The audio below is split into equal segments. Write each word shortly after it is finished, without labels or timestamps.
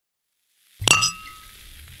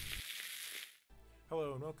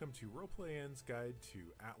and welcome to Roleplayin's Guide to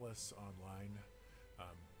Atlas Online.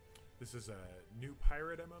 This is a new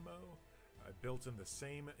pirate MMO built in the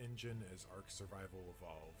same engine as Ark Survival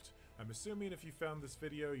Evolved. I'm assuming if you found this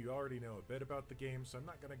video you already know a bit about the game, so I'm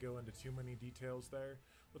not going to go into too many details there.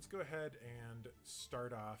 Let's go ahead and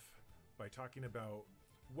start off by talking about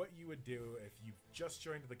what you would do if you've just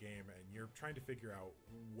joined the game and you're trying to figure out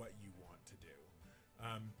what you want to do.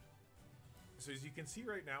 So as you can see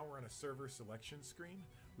right now, we're on a server selection screen.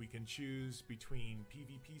 We can choose between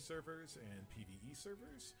PvP servers and PvE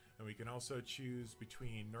servers, and we can also choose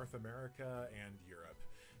between North America and Europe.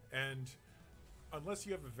 And unless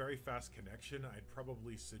you have a very fast connection, I'd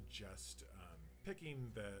probably suggest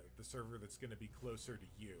picking the server that's going to be closer to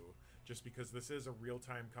you, just because this is a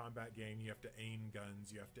real-time combat game. You have to aim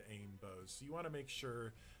guns, you have to aim bows, so you want to make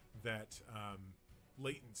sure that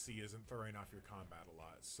latency isn't throwing off your combat a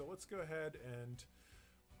lot. So let's go ahead and,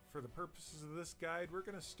 for the purposes of this guide, we're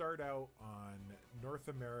going to start out on North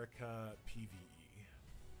America PvE.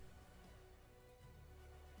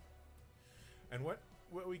 And what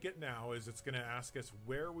we get now is it's going to ask us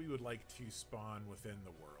where we would like to spawn within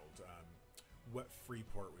the world, what free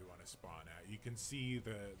port we want to spawn at. You can see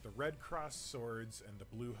the red cross swords and the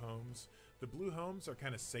blue homes. The blue homes are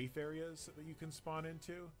kind of safe areas that you can spawn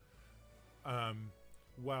into,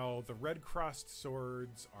 while the red crossed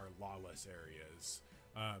swords are lawless areas.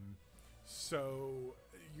 So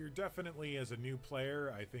you're definitely, as a new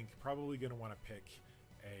player, I think probably going to want to pick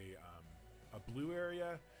a blue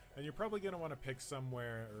area, and you're probably going to want to pick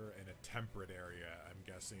somewhere in a temperate area, I'm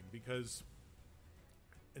guessing, because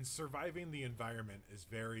surviving the environment is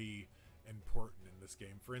very important in this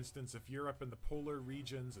game. For instance, if you're up in the polar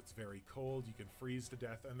regions, it's very cold, you can freeze to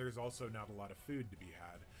death, and there's also not a lot of food to be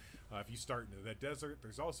had. If you start into the desert,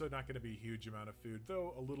 there's also not going to be a huge amount of food,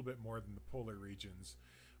 though a little bit more than the polar regions.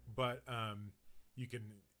 But you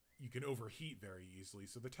can overheat very easily.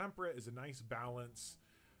 So the temperate is a nice balance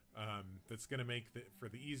that's going to make for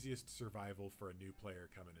the easiest survival for a new player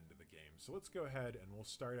coming into the game. So let's go ahead and we'll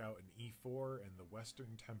start out in E4 in the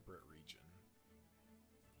Western Temperate region.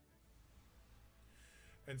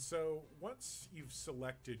 And so once you've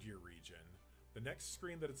selected your region, the next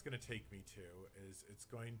screen that it's going to take me to is it's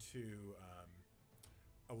going to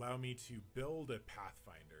allow me to build a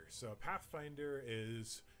Pathfinder. So a Pathfinder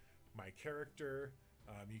is my character.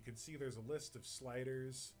 You can see there's a list of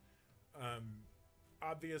sliders.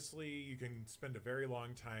 Obviously, you can spend a very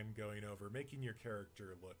long time going over making your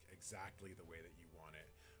character look exactly the way that you want it.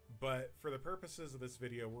 But for the purposes of this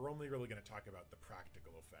video, we're only really going to talk about the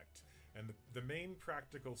practical effect. And the main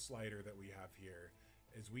practical slider that we have here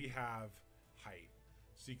is we have height.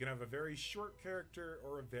 So you can have a very short character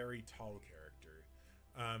or a very tall character.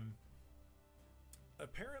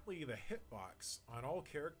 Apparently the hitbox on all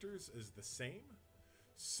characters is the same.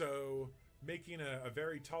 So making a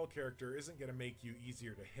very tall character isn't going to make you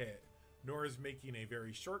easier to hit, nor is making a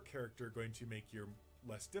very short character going to make you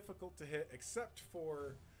less difficult to hit, except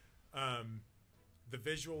for the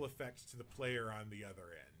visual effect to the player on the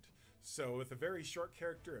other end. So with a very short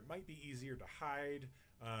character, it might be easier to hide.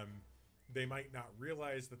 They might not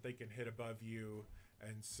realize that they can hit above you,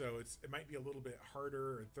 and so it might be a little bit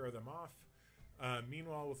harder and throw them off.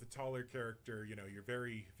 Meanwhile, with a taller character, you know, you're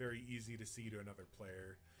very, very easy to see to another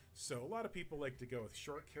player. So a lot of people like to go with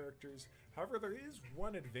short characters. However, there is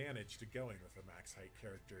one advantage to going with a max height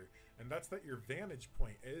character, and that's that your vantage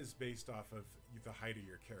point is based off of the height of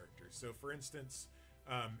your character. So for instance,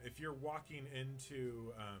 if you're walking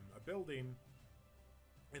into a building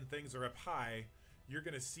and things are up high, you're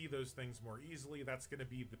going to see those things more easily. That's going to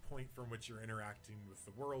be the point from which you're interacting with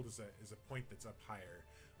the world, is a point that's up higher.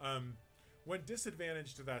 One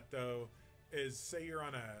disadvantage to that, though, is say you're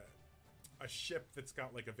on a ship that's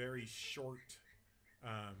got like a very short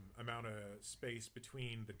amount of space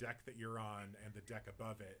between the deck that you're on and the deck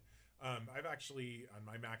above it. I've actually, on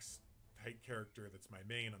my max height character that's my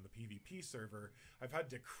main on the PvP server, I've had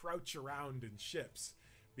to crouch around in ships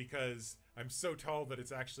because I'm so tall that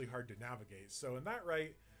it's actually hard to navigate. So in that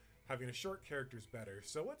right, having a short character is better.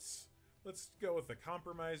 So let's go with a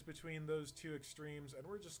compromise between those two extremes, and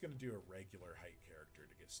we're just going to do a regular height character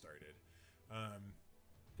to get started. And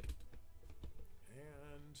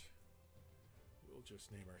we'll just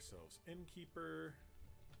name ourselves Innkeeper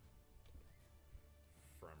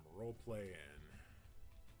from Roleplaying.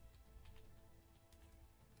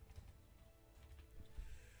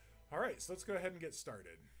 Alright, so let's go ahead and get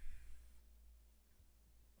started.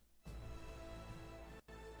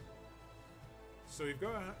 So we've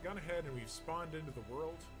gone ahead and we've spawned into the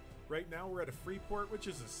world. Right now we're at a free port, which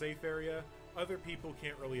is a safe area. Other people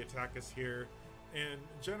can't really attack us here. And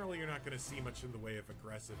generally you're not going to see much in the way of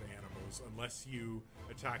aggressive animals unless you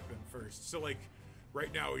attack them first. So like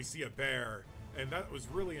right now we see a bear, and that was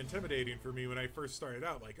really intimidating for me when I first started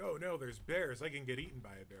out. Like, oh no, there's bears, I can get eaten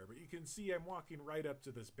by a bear. But you can see I'm walking right up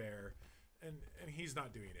to this bear, and he's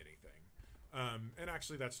not doing anything. And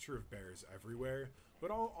actually that's true of bears everywhere.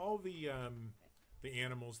 But all the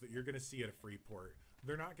animals that you're going to see at a free port,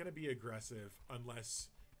 they're not going to be aggressive unless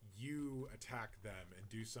you attack them and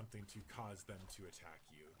do something to cause them to attack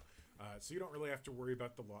you. So you don't really have to worry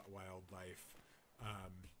about the wildlife.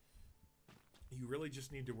 You really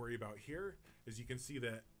just need to worry about here, as you can see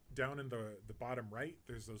that down in the bottom right,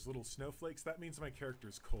 there's those little snowflakes. That means my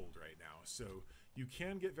character's cold right now. So you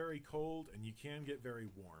can get very cold and you can get very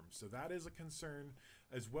warm. So that is a concern,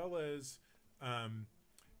 as well as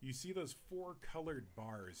you see those 4 colored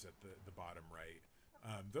bars at the bottom right.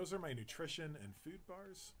 Those are my nutrition and food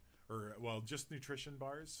bars, or well, just nutrition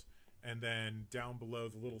bars. And then down below,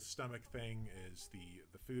 the little stomach thing is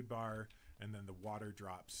the food bar, and then the water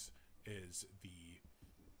drops is the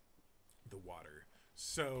water.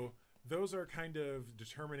 So those are kind of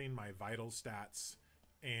determining my vital stats,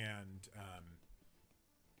 and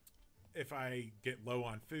if I get low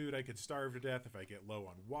on food, I could starve to death. If I get low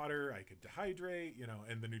on water, I could dehydrate, you know.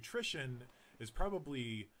 And the nutrition is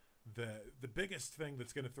probably the biggest thing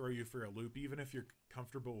that's going to throw you for a loop, even if you're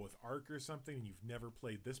comfortable with Ark or something and you've never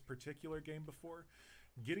played this particular game before.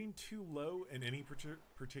 Getting too low in any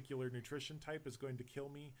particular nutrition type is going to kill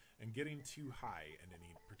me, and getting too high in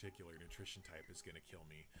any particular nutrition type is going to kill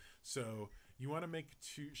me. So you want to make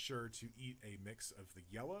sure to eat a mix of the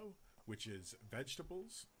yellow, which is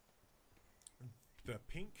vegetables, the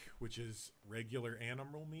pink, which is regular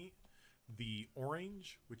animal meat, the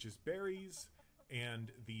orange, which is berries,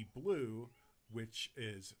 and the blue, which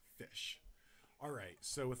is fish. All right,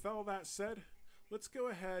 so with all that said, let's go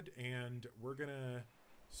ahead and we're gonna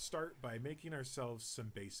start by making ourselves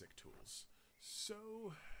some basic tools.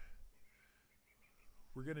 So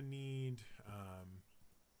we're gonna need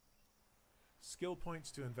skill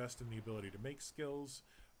points to invest in the ability to make skills.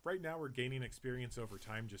 Right now we're gaining experience over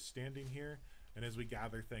time just standing here, and as we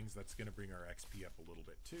gather things, that's gonna bring our XP up a little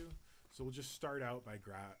bit too. So we'll just start out by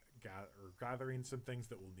gathering some things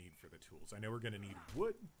that we'll need for the tools. I know we're going to need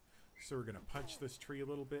wood, so we're going to punch this tree a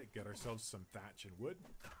little bit, get ourselves some thatch and wood.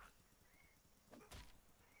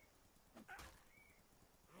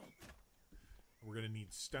 We're going to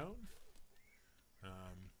need stone.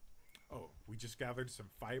 Oh, we just gathered some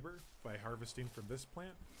fiber by harvesting from this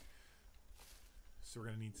plant. So we're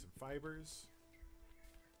going to need some fibers.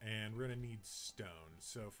 And we're going to need stone.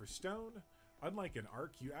 So for stone, unlike an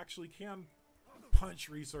Ark, you actually can punch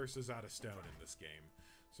resources out of stone in this game.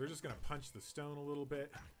 So we're just going to punch the stone a little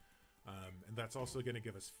bit. And that's also going to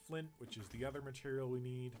give us flint, which is the other material we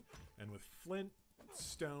need. And with flint,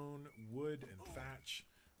 stone, wood, and thatch,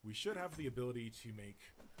 we should have the ability to make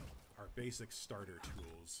our basic starter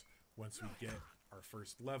tools once we get our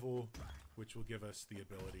first level, which will give us the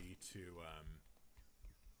ability to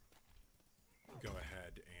go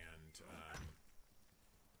ahead and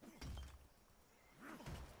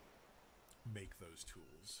make those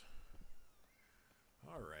tools.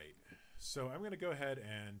 All right, so I'm going to go ahead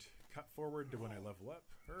and cut forward to when I level up.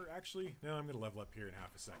 Or actually, no, I'm going to level up here in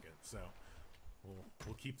half a second. So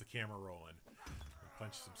we'll keep the camera rolling. We'll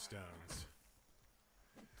punch some stones.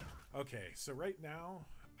 Okay, so right now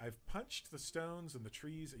I've punched the stones and the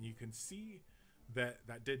trees, and you can see that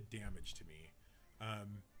that did damage to me.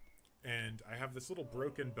 And I have this little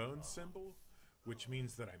broken bone symbol, which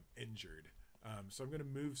means that I'm injured. So I'm going to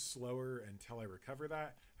move slower until I recover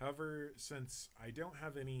that. However, since I don't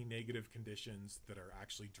have any negative conditions that are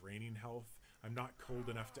actually draining health, I'm not cold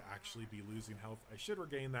enough to actually be losing health. I should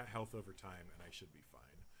regain that health over time, and I should be fine.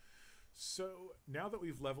 So now that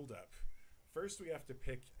we've leveled up, first we have to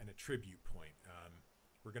pick an attribute point.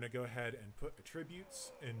 We're going to go ahead and put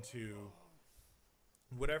attributes into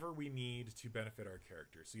whatever we need to benefit our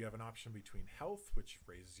character. So you have an option between health, which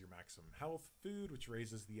raises your maximum health, food, which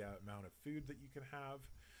raises the amount of food that you can have,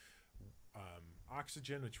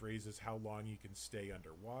 oxygen, which raises how long you can stay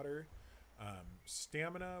underwater,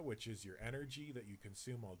 stamina, which is your energy that you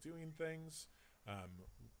consume while doing things,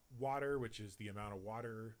 water, which is the amount of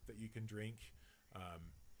water that you can drink,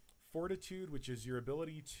 fortitude, which is your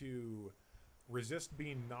ability to resist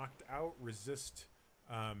being knocked out, resist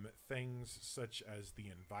things such as the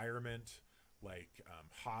environment, like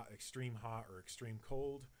hot, extreme hot, or extreme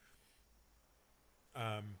cold.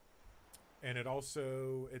 And it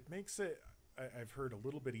makes it, I've heard, a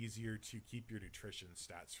little bit easier to keep your nutrition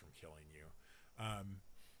stats from killing you.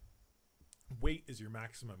 weight is your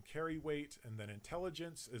maximum carry weight, and then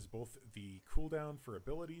intelligence is both the cooldown for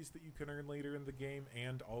abilities that you can earn later in the game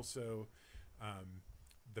and also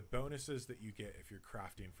the bonuses that you get if you're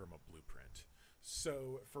crafting from a blueprint.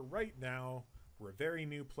 So for right now, we're a very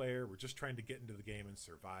new player. We're just trying to get into the game and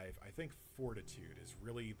survive. I think Fortitude is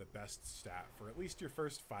really the best stat for at least your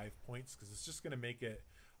first 5 points, because it's just going to make it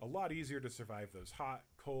a lot easier to survive those hot,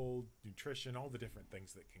 cold, nutrition, all the different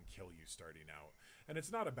things that can kill you starting out. And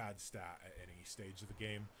it's not a bad stat at any stage of the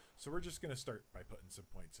game, so we're just going to start by putting some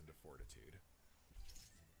points into Fortitude.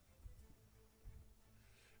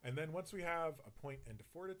 And then once we have a point into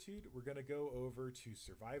Fortitude, we're going to go over to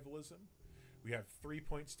Survivalism. We have 3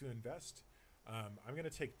 points to invest. I'm going to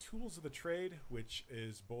take Tools of the Trade, which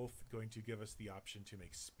is both going to give us the option to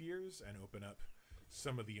make spears and open up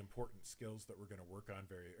some of the important skills that we're going to work on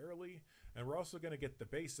very early. And we're also going to get the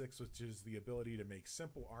basics, which is the ability to make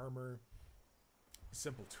simple armor,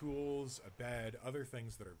 simple tools, a bed, other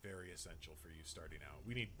things that are very essential for you starting out.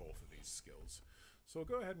 We need both of these skills. So we'll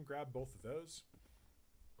go ahead and grab both of those.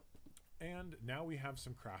 And now we have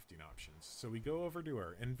some crafting options. So we go over to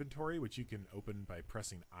our inventory, which you can open by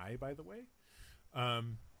pressing I, by the way.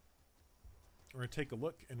 We're going to take a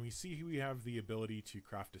look, and we see we have the ability to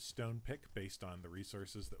craft a stone pick based on the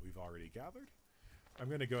resources that we've already gathered. I'm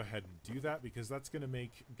going to go ahead and do that because that's going to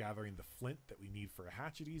make gathering the flint that we need for a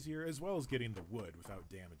hatchet easier, as well as getting the wood without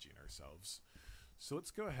damaging ourselves. So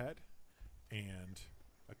let's go ahead and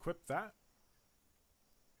equip that.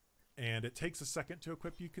 And it takes a second to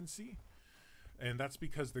equip, you can see. And that's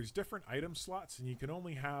because there's different item slots, and you can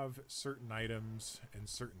only have certain items in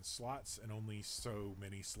certain slots and only so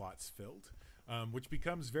many slots filled. Which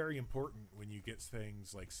becomes very important when you get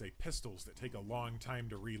things like, say, pistols that take a long time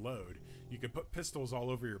to reload. You can put pistols all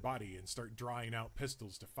over your body and start drawing out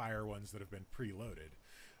pistols to fire ones that have been preloaded.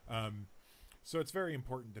 So it's very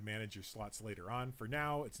important to manage your slots later on. For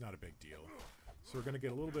now, it's not a big deal. So we're going to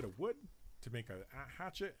get a little bit of wood to make a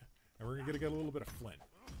hatchet, and we're going to get a little bit of flint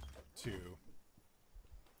to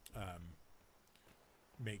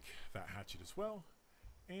make that hatchet as well.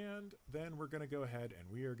 And then we're going to go ahead and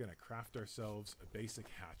we are going to craft ourselves a basic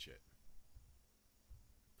hatchet.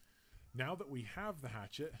 Now that we have the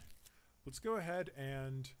hatchet, let's go ahead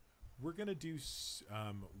and we're going to do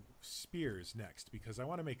spears next, because I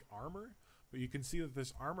want to make armor, but you can see that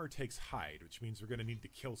this armor takes hide, which means we're going to need to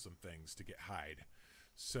kill some things to get hide.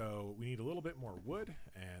 So we need a little bit more wood,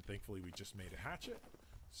 and thankfully we just made a hatchet.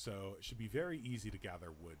 So it should be very easy to gather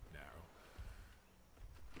wood now.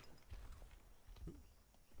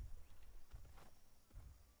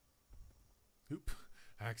 Oop.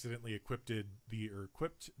 I accidentally equipped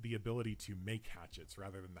the ability to make hatchets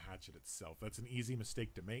rather than the hatchet itself. That's an easy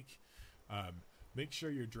mistake to make. Make sure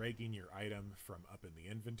you're dragging your item from up in the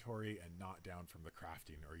inventory and not down from the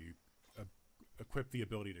crafting, or you equip the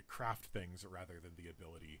ability to craft things rather than the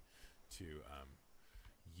ability to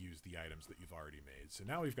use the items that you've already made. So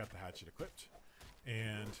now we've got the hatchet equipped,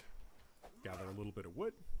 and gather a little bit of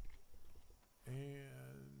wood,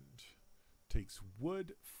 and takes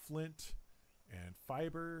wood, flint, and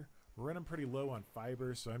fiber. We're running pretty low on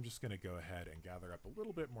fiber, so I'm just going to go ahead and gather up a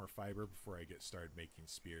little bit more fiber before I get started making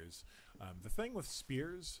spears. The thing with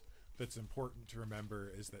spears that's important to remember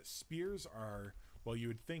is that spears are, well, you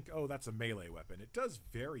would think, oh, that's a melee weapon. It does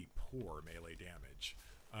very poor melee damage.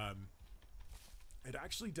 It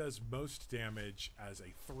actually does most damage as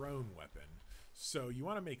a thrown weapon. So you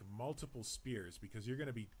want to make multiple spears because you're going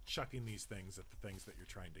to be chucking these things at the things that you're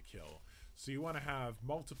trying to kill. So you want to have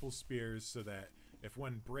multiple spears so that if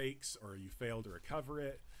one breaks or you fail to recover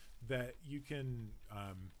it, that you can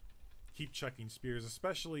keep chucking spears,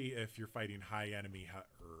 especially if you're fighting high enemy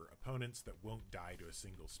or opponents that won't die to a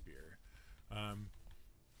single spear.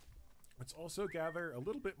 Let's also gather a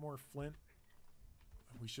little bit more flint.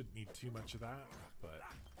 We shouldn't need too much of that, but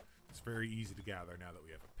it's very easy to gather now that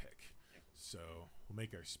we have a pick. So we'll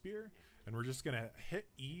make our spear, and we're just going to hit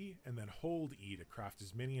E and then hold E to craft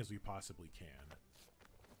as many as we possibly can.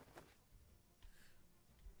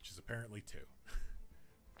 Which is apparently 2.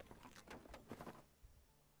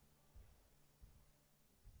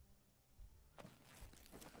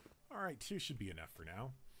 Alright, 2 should be enough for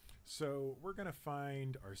now. So we're going to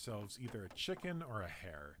find ourselves either a chicken or a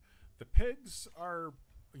hare. The pigs are,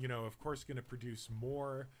 you know, of course going to produce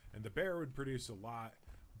more, and the bear would produce a lot.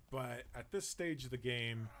 But at this stage of the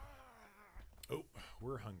game, oh,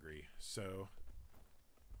 we're hungry. So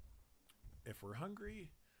if we're hungry,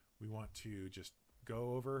 we want to just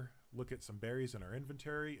go over, look at some berries in our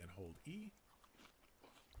inventory, and hold E.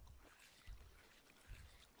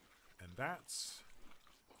 And that's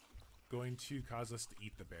going to cause us to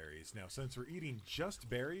eat the berries. Now, since we're eating just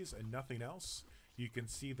berries and nothing else, you can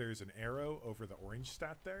see there's an arrow over the orange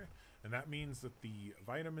stat there, and that means that the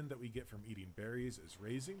vitamin that we get from eating berries is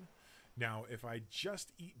raising. Now, if I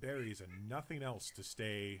just eat berries and nothing else to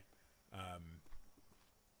stay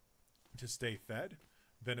fed,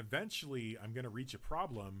 then eventually I'm going to reach a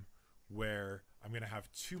problem where I'm going to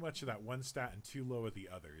have too much of that one stat and too low of the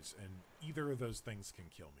others, and either of those things can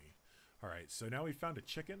kill me. All right, so now we found a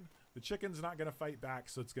chicken. The chicken's not going to fight back,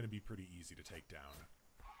 so it's going to be pretty easy to take down.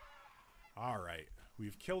 All right,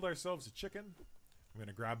 we've killed ourselves a chicken. I'm going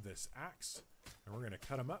to grab this axe, and we're going to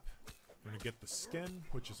cut him up. We're going to get the skin,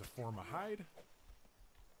 which is a form of hide.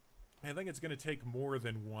 I think it's going to take more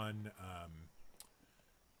than one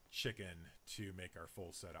chicken to make our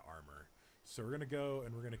full set of armor. So we're going to go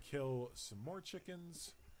and we're going to kill some more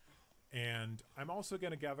chickens. And I'm also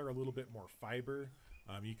going to gather a little bit more fiber.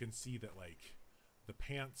 You can see that like the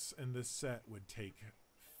pants in this set would take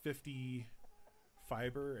 50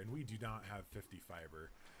 fiber, and we do not have 50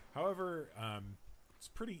 fiber. However, it's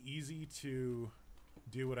pretty easy to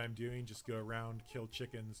do what I'm doing. Just go around, kill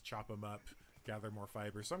chickens, chop them up, gather more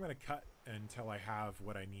fiber. So I'm going to cut until I have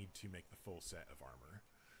what I need to make the full set of armor.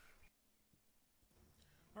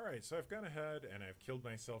 Alright, so I've gone ahead and I've killed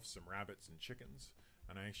myself some rabbits and chickens,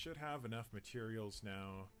 and I should have enough materials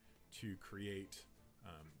now to create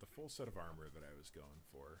the full set of armor that I was going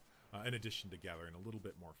for. In addition to gathering a little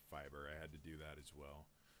bit more fiber, I had to do that as well.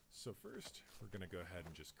 So first, we're going to go ahead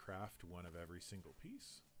and just craft one of every single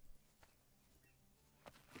piece.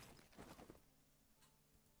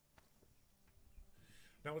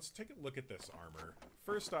 Now let's take a look at this armor.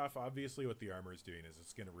 First off, obviously what the armor is doing is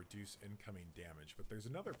it's going to reduce incoming damage, but there's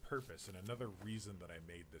another purpose and another reason that I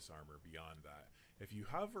made this armor beyond that. If you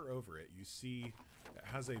hover over it, you see it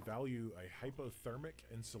has a value, a hypothermic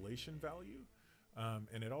insulation value,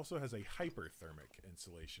 and it also has a hyperthermic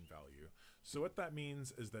insulation value. So what that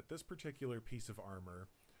means is that this particular piece of armor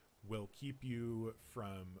will keep you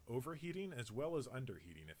from overheating as well as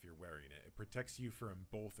underheating if you're wearing it. It protects you from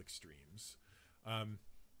both extremes.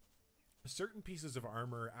 Certain pieces of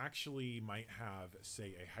armor actually might have,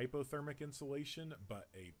 say, a hypothermic insulation, but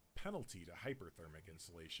a penalty to hyperthermic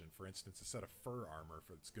insulation. For instance, a set of fur armor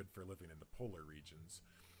that's good for living in the polar regions.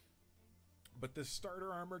 But this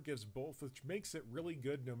starter armor gives both, which makes it really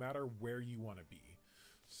good no matter where you want to be.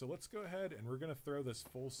 So let's go ahead and we're going to throw this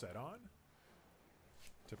full set on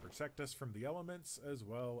to protect us from the elements as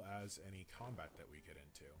well as any combat that we get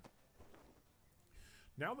into.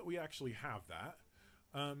 Now that we actually have that,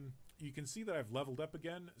 you can see that I've leveled up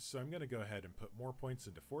again, so I'm going to go ahead and put more points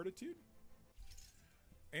into Fortitude.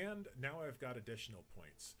 And now I've got additional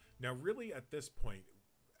points. Now really at this point,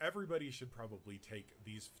 everybody should probably take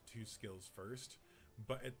these two skills first,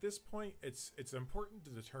 but at this point it's important to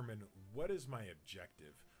determine what is my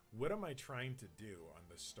objective. What am I trying to do on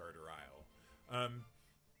this starter aisle?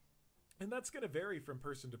 And that's going to vary from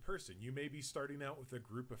person to person. You may be starting out with a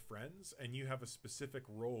group of friends and you have a specific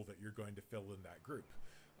role that you're going to fill in that group.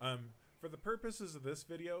 For the purposes of this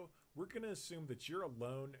video, we're going to assume that you're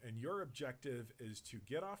alone and your objective is to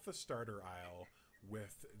get off the starter aisle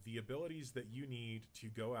with the abilities that you need to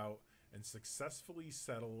go out and successfully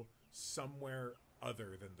settle somewhere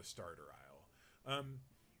other than the starter aisle.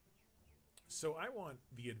 So I want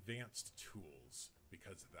the advanced tools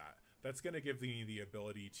because of that. That's going to give me the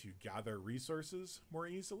ability to gather resources more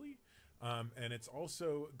easily. And it's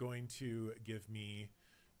also going to give me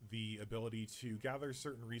the ability to gather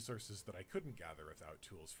certain resources that I couldn't gather without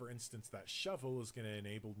tools. For instance, that shovel is going to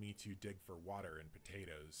enable me to dig for water and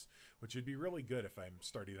potatoes, which would be really good if I'm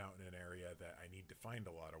starting out in an area that I need to find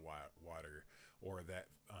a lot of water, or that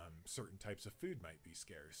certain types of food might be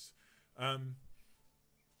scarce.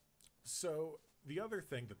 So the other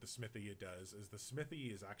thing that the smithy does is the smithy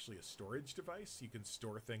is actually a storage device. You can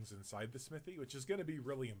store things inside the smithy, which is going to be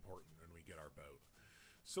really important when we get our boat.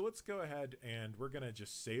 So let's go ahead and we're going to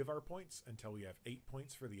just save our points until we have 8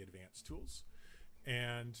 points for the advanced tools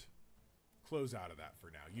and close out of that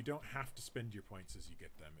for now. You don't have to spend your points as you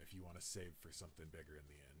get them if you want to save for something bigger in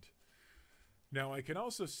the end. Now I can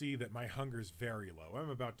also see that my hunger is very low.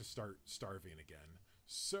 I'm about to start starving again.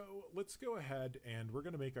 So let's go ahead and we're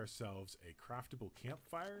going to make ourselves a craftable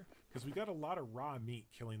campfire because we got a lot of raw meat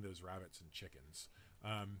killing those rabbits and chickens.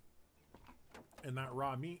 And that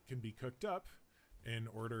raw meat can be cooked up in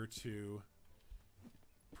order to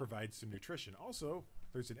provide some nutrition. Also,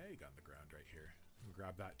 there's an egg on the ground right here. I'll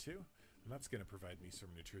grab that too, and that's going to provide me some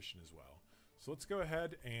nutrition as well. So let's go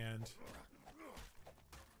ahead and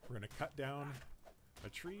we're going to cut down a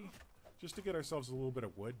tree just to get ourselves a little bit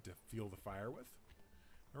of wood to fuel the fire with.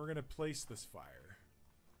 And we're going to place this fire.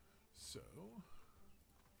 So,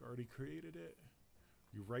 I've already created it.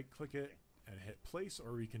 You right click it and hit place,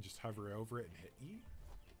 or we can just hover over it and hit E.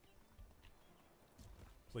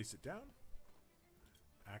 Place it down.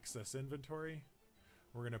 Access inventory.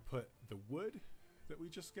 We're going to put the wood that we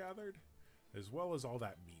just gathered, as well as all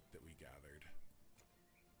that meat that we gathered.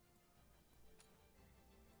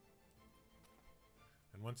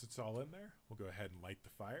 And once it's all in there, we'll go ahead and light the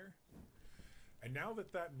fire. And now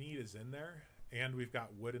that that meat is in there, and we've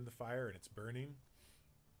got wood in the fire and it's burning,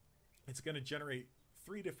 it's going to generate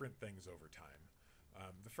 3 different things over time.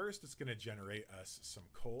 The first is going to generate us some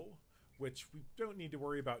coal, which we don't need to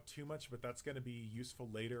worry about too much, but that's going to be useful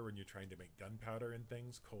later when you're trying to make gunpowder and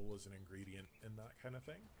things. Coal is an ingredient in that kind of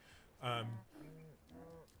thing.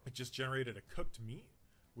 It just generated a cooked meat,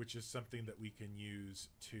 which is something that we can use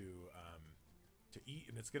to eat,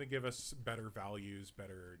 and it's going to give us better values,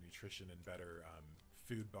 better nutrition, and better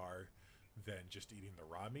food bar than just eating the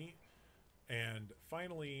raw meat. And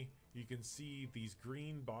finally, you can see these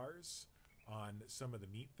green bars on some of the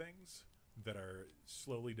meat things that are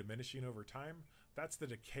slowly diminishing over time. That's the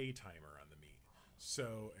decay timer on the meat.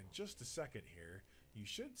 So in just a second here, you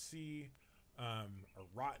should see a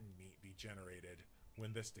rotten meat be generated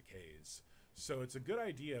when this decays. So it's a good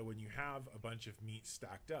idea when you have a bunch of meat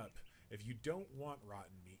stacked up, if you don't want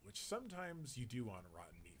rotten meat, which sometimes you do want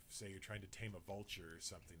rotten meat, say you're trying to tame a vulture or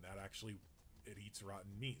something, that actually, it eats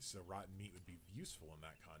rotten meat, so rotten meat would be useful in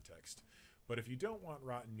that context. But if you don't want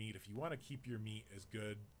rotten meat, if you want to keep your meat as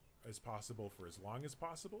good as possible for as long as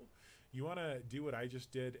possible, you want to do what I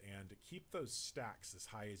just did and keep those stacks as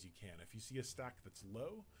high as you can. If you see a stack that's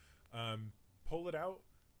low, pull it out,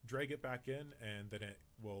 drag it back in, and then it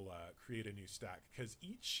will create a new stack, because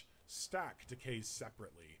each stack decays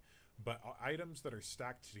separately, but items that are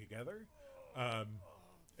stacked together,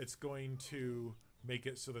 it's going to make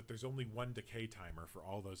it so that there's only one decay timer for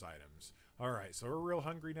all those items. Alright, so we're real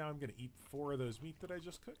hungry now. I'm going to eat 4 of those meat that I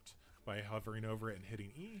just cooked by hovering over it and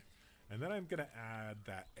hitting E. And then I'm going to add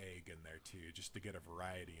that egg in there too, just to get a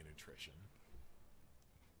variety in nutrition.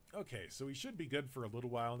 Okay, so we should be good for a little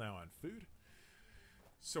while now on food.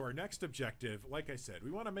 So our next objective, like I said,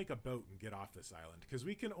 we want to make a boat and get off this island, because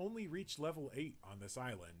we can only reach level 8 on this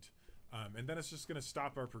island. And then it's just going to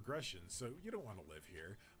stop our progression, so you don't want to live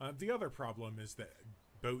here. The other problem is that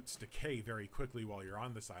boats decay very quickly while you're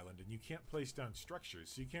on this island, and you can't place down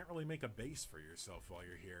structures, so you can't really make a base for yourself while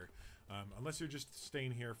you're here, unless you're just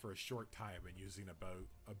staying here for a short time and using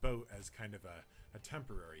a boat as kind of a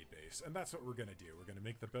temporary base. And that's what we're going to do. We're going to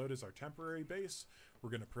make the boat as our temporary base, we're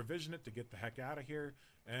going to provision it to get the heck out of here,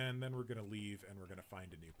 and then we're going to leave and we're going to find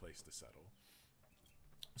a new place to settle.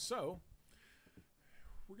 So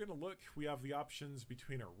we're going to look, we have the options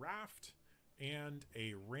between a raft and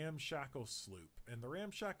a ramshackle sloop. And the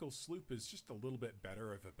ramshackle sloop is just a little bit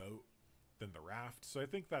better of a boat than the raft, so I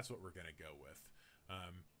think that's what we're going to go with.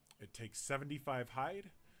 It takes 75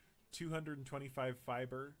 hide, 225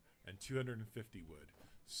 fiber, and 250 wood.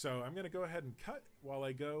 So I'm going to go ahead and cut while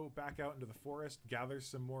I go back out into the forest, gather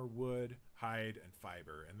some more wood, hide, and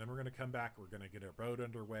fiber. And then we're going to come back, we're going to get our boat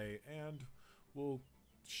underway, and we'll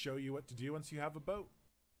show you what to do once you have a boat.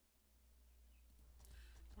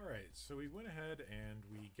 Alright, so we went ahead and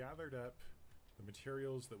we gathered up the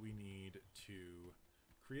materials that we need to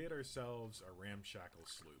create ourselves a ramshackle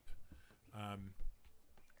sloop.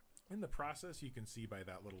 In the process, you can see by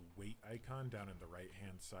that little weight icon down in the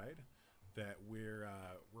right-hand side that we're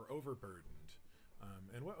overburdened.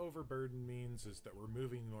 And what overburden means is that we're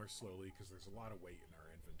moving more slowly because there's a lot of weight in our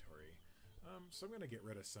inventory. So I'm going to get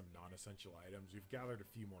rid of some non-essential items. We've gathered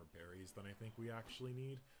a few more berries than I think we actually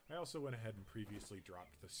need. I also went ahead and previously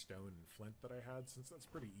dropped the stone and flint that I had, since that's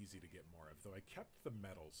pretty easy to get more of, though I kept the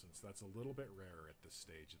metal since that's a little bit rarer at this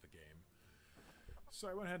stage of the game. So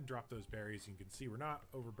I went ahead and dropped those berries. You can see we're not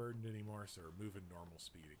overburdened anymore, so we're moving normal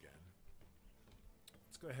speed again.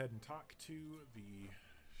 Let's go ahead and talk to the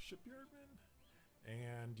shipyardman,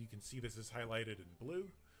 and you can see this is highlighted in blue,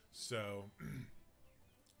 so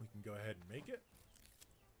we can go ahead and make it.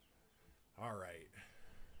 Alright.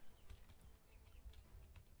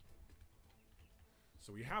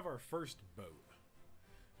 So we have our first boat.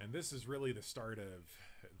 And this is really the start of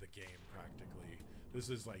the game, practically. This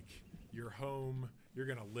is like your home. You're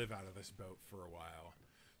going to live out of this boat for a while.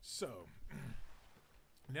 So,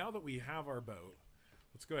 now that we have our boat,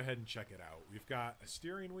 let's go ahead and check it out. We've got a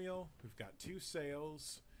steering wheel, we've got 2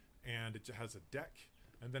 sails, and it has a deck.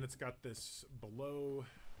 And then it's got this below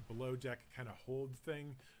deck kind of hold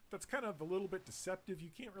thing that's kind of a little bit deceptive. You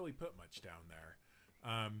can't really put much down there.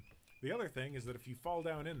 The other thing is that if you fall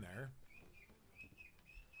down in there,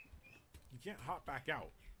 you can't hop back out.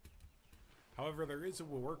 However, there is a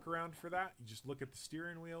workaround for that. You just look at the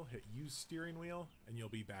steering wheel, hit use steering wheel, and you'll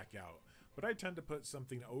be back out. But I tend to put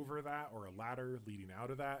something over that or a ladder leading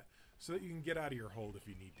out of that so that you can get out of your hold if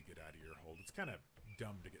you need to get out of your hold. It's kind of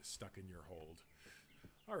dumb to get stuck in your hold.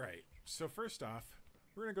 All right, so first off,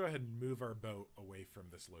 we're going to go ahead and move our boat away from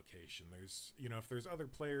this location. There's, you know, if there's other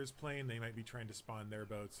players playing, they might be trying to spawn their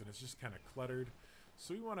boats and it's just kind of cluttered.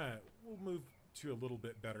 So we'll move to a little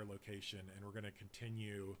bit better location and we're going to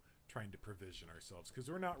continue trying to provision ourselves because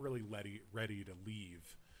we're not really ready to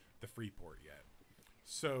leave the Freeport yet.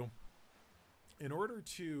 So in order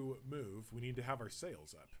to move, we need to have our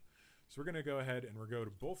sails up. So we're going to go ahead and we're going to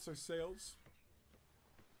go to both our sails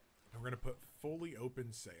and we're going to put fully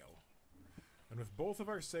open sail. And with both of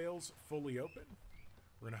our sails fully open,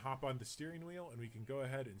 we're going to hop on the steering wheel and we can go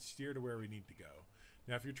ahead and steer to where we need to go.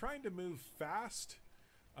 Now, if you're trying to move fast,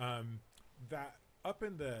 that up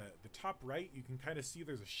in the top right, you can kind of see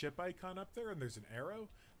there's a ship icon up there and there's an arrow.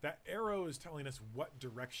 That arrow is telling us what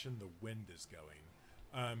direction the wind is going.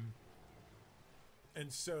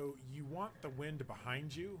 And so you want the wind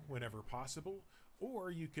behind you whenever possible,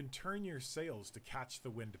 or you can turn your sails to catch the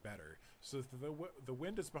wind better. So if the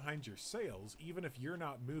wind is behind your sails, even if you're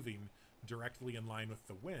not moving directly in line with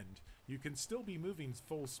the wind, you can still be moving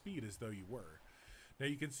full speed as though you were. Now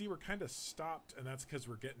you can see we're kind of stopped, and that's because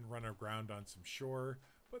we're getting run aground on some shore,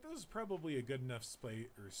 but this is probably a good enough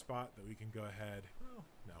spot that we can go ahead. Well,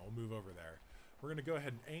 no, we'll move over there. We're going to go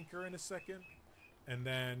ahead and anchor in a second, and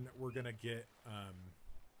then we're going to get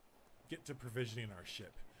to provisioning our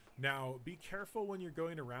ship. Now, be careful when you're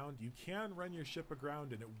going around. You can run your ship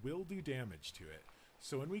aground and it will do damage to it.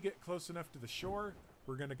 So when we get close enough to the shore,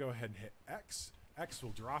 we're going to go ahead and hit X. X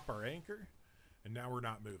will drop our anchor, and now we're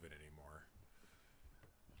not moving anymore.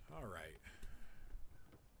 All right.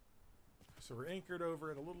 So we're anchored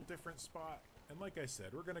over at a little different spot. And like I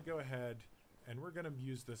said, we're going to go ahead and we're going to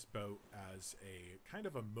use this boat as a kind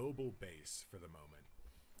of a mobile base for the moment.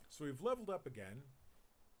 So we've leveled up again,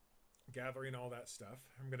 gathering all that stuff.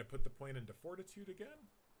 I'm going to put the point into fortitude again.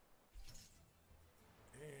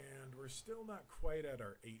 And we're still not quite at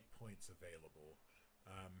our 8 points available.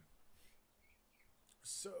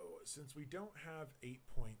 So since we don't have 8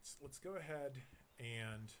 points, let's go ahead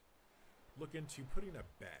and look into putting a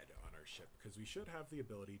bed on our ship, because we should have the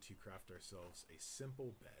ability to craft ourselves a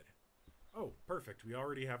simple bed. Oh, perfect. We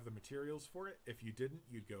already have the materials for it. If you didn't,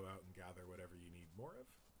 you'd go out and gather whatever you need more of.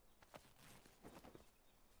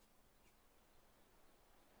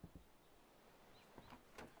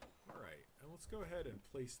 Alright, and let's go ahead and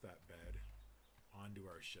place that bed onto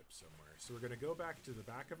our ship somewhere. So we're going to go back to the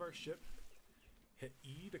back of our ship, hit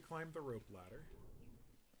E to climb the rope ladder,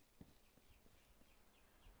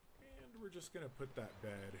 and we're just going to put that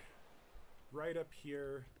bed right up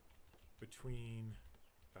here between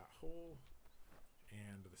that hole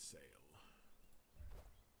and the sail.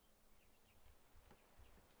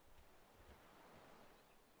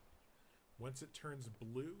 Once it turns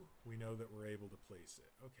blue, we know that we're able to place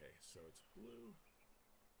it. Okay, so it's blue.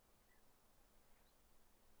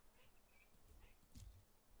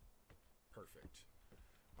 Perfect.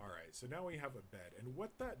 All right, so now we have a bed. And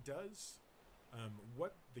what that does,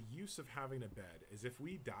 what the use of having a bed is, if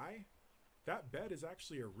we die, that bed is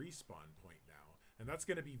actually a respawn point now. And that's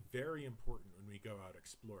going to be very important when we go out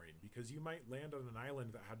exploring, because you might land on an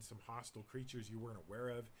island that had some hostile creatures you weren't aware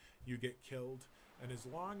of, you get killed, and as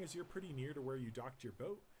long as you're pretty near to where you docked your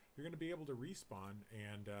boat, you're going to be able to respawn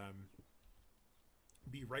and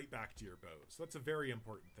be right back to your boat. So that's a very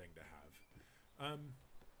important thing to have.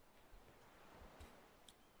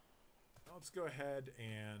 Let's go ahead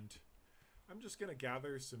and I'm just going to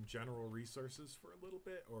gather some general resources for a little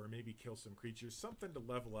bit, or maybe kill some creatures, something to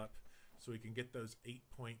level up so we can get those 8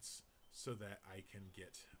 points so that I can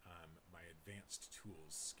get my advanced tools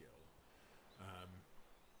skill.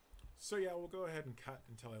 So yeah, we'll go ahead and cut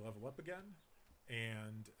until I level up again,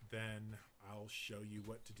 and then I'll show you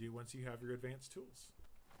what to do once you have your advanced tools.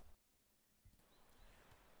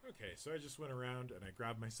 Okay, so I just went around and I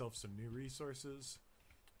grabbed myself some new resources,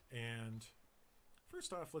 and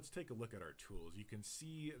first off, let's take a look at our tools. You can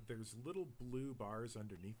see there's little blue bars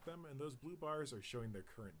underneath them, and those blue bars are showing their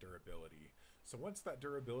current durability. So once that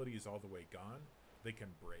durability is all the way gone, they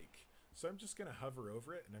can break. So I'm just going to hover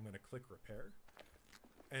over it, and I'm going to click repair.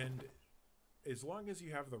 And as long as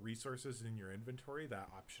you have the resources in your inventory, that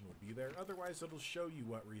option will be there. Otherwise, it'll show you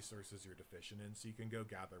what resources you're deficient in, so you can go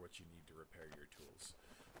gather what you need to repair your tools.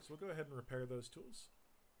 So we'll go ahead and repair those tools.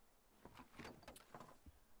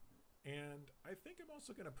 And I think I'm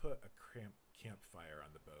also going to put a campfire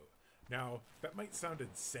on the boat. Now, that might sound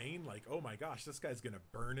insane, like, oh my gosh, this guy's going to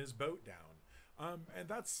burn his boat down. And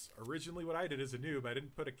that's originally what I did as a noob. I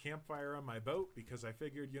didn't put a campfire on my boat because I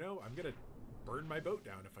figured, you know, I'm going to burn my boat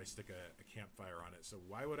down if I stick a campfire on it. So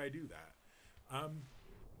why would I do that?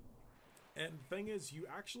 And the thing is, you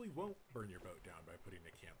actually won't burn your boat down by putting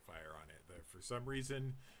a campfire on it. For some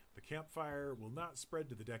reason, the campfire will not spread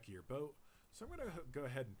to the deck of your boat. So I'm going to go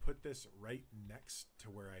ahead and put this right next to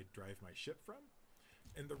where I drive my ship from.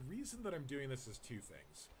 And the reason that I'm doing this is two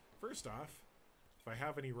things. First off, if I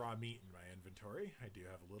have any raw meat in my inventory, I do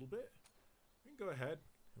have a little bit, we can go ahead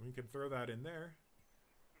and we can throw that in there.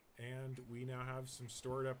 And we now have some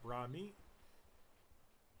stored up raw meat.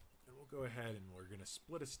 And we'll go ahead and we're going to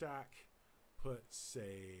split a stack, put,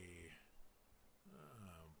 say,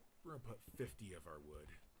 we're going to put 50 of our wood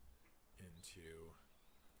into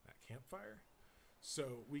that campfire.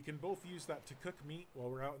 So we can both use that to cook meat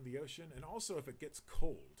while we're out in the ocean. And also if it gets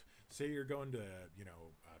cold, say you're going to, you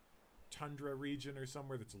know, a tundra region or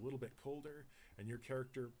somewhere that's a little bit colder and your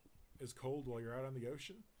character is cold while you're out on the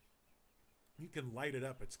ocean, you can light it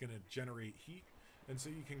up. It's going to generate heat. And so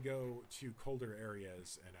you can go to colder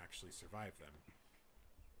areas and actually survive them.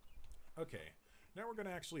 Okay, now we're going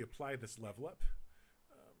to actually apply this level up.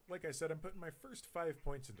 Like I said, I'm putting my first 5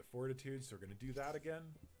 points into fortitude, so we're going to do that again.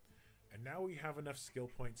 And now we have enough skill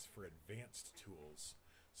points for advanced tools.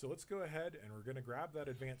 So let's go ahead and we're going to grab that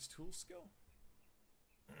advanced tool skill.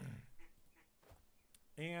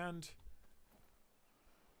 And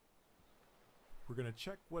we're going to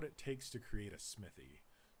check what it takes to create a smithy.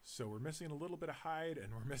 So we're missing a little bit of hide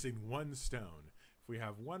and we're missing 1 stone. If we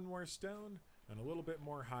have 1 more stone and a little bit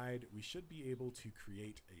more hide, we should be able to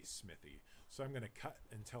create a smithy. So I'm going to cut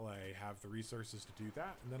until I have the resources to do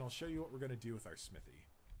that, and then I'll show you what we're going to do with our smithy.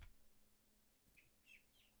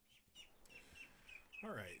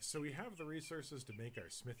 Alright, so we have the resources to make our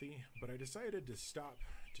smithy, but I decided to stop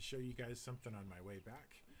to show you guys something on my way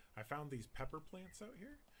back. I found these pepper plants out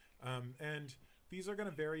here, and these are going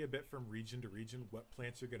to vary a bit from region to region what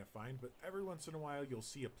plants you're going to find, but every once in a while you'll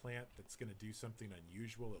see a plant that's going to do something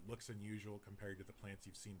unusual. It looks unusual compared to the plants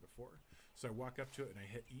you've seen before. So I walk up to it and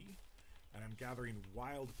I hit E, and I'm gathering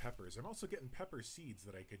wild peppers. I'm also getting pepper seeds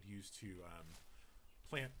that I could use to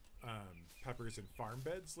plant peppers in farm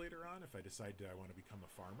beds later on if I decide I want to become a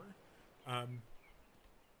farmer.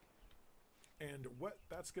 And what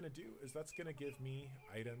that's going to do is that's going to give me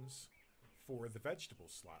items for the vegetable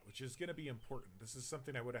slot, which is going to be important. This is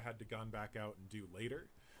something I would have had to gone back out and do later,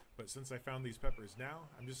 but since I found these peppers now,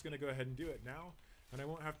 I'm just going to go ahead and do it now, and I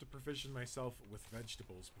won't have to provision myself with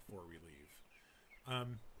vegetables before we leave.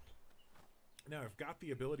 Now I've got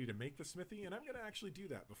the ability to make the smithy, and I'm going to actually do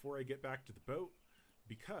that before I get back to the boat,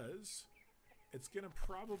 because it's going to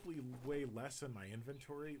probably weigh less in my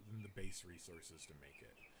inventory than the base resources to make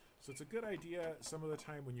it. So it's a good idea some of the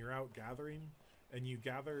time when you're out gathering and you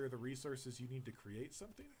gather the resources you need to create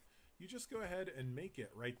something, you just go ahead and make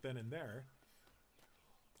it right then and there.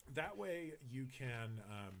 That way you can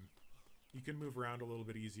move around a little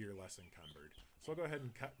bit easier, less encumbered. So I'll go ahead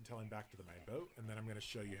and cut until I'm back to my boat, and then I'm going to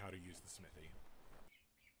show you how to use the smithy.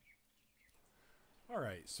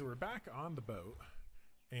 Alright, so we're back on the boat,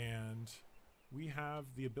 and we have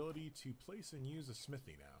the ability to place and use a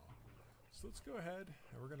smithy now. So let's go ahead,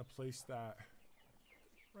 and we're going to place that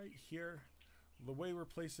right here. The way we're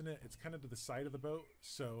placing it, it's kind of to the side of the boat,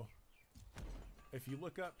 so if you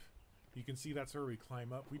look up, you can see that's where we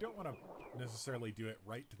climb up. We don't want to necessarily do it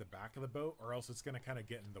right to the back of the boat, or else it's going to kind of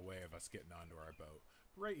get in the way of us getting onto our boat.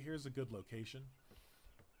 Right here's a good location.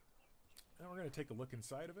 And we're going to take a look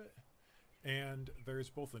inside of it. And there's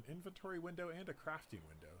both an inventory window and a crafting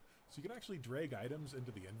window. So you can actually drag items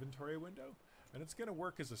into the inventory window, and it's going to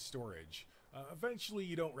work as a storage. Eventually,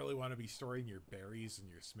 you don't really want to be storing your berries in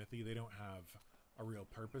your smithy. They don't have a real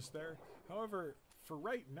purpose there. However, for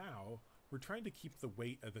right now, we're trying to keep the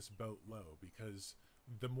weight of this boat low, because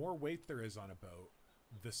the more weight there is on a boat,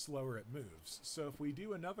 the slower it moves. So if we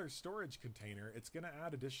do another storage container, it's going to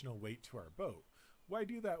add additional weight to our boat. Why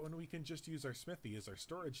do that when we can just use our smithy as our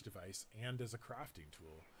storage device and as a crafting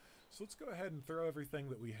tool? So let's go ahead and throw everything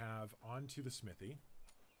that we have onto the smithy.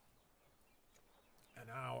 And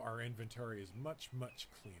now our inventory is much, much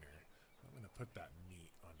cleaner. I'm going to put that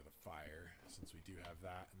meat onto the fire, since we do have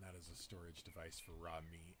that, and that is a storage device for raw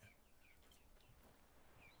meat.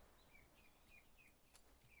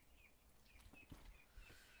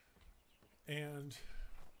 And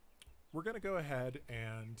we're going to go ahead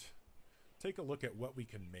and take a look at what we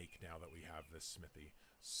can make now that we have this smithy.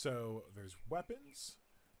 So there's weapons,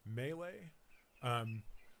 melee,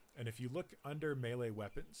 and if you look under melee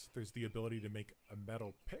weapons, there's the ability to make a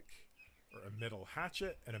metal pick, or a metal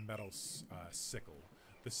hatchet, and a metal sickle.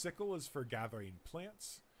 The sickle is for gathering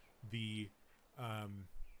plants. The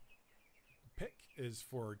pick is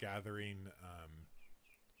for gathering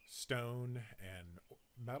stone and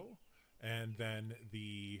metal, and then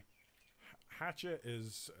the hatchet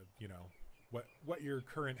is, you know, what your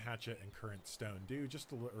current hatchet and current stone do,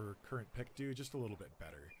 or current pick do, just a little bit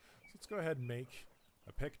better. So let's go ahead and make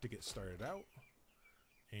a pick to get started out,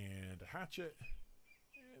 and a hatchet.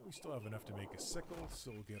 And we still have enough to make a sickle,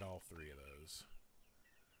 so we'll get all 3 of those.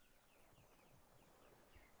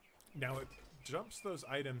 Now it jumps those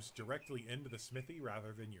items directly into the smithy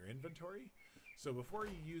rather than your inventory. So before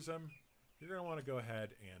you use them, you're going to want to go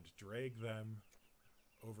ahead and drag them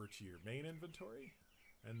over to your main inventory,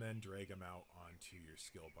 and then drag them out onto your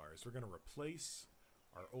skill bars. We're going to replace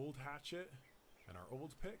our old hatchet and our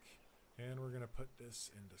old pick, and we're going to put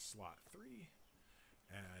this into slot 3.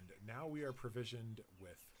 And now we are provisioned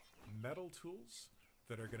with metal tools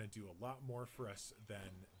that are going to do a lot more for us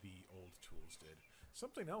than the old tools did.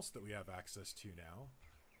 Something else that we have access to now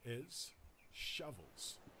is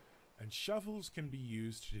shovels. And shovels can be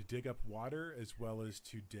used to dig up water as well as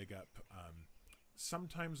to dig up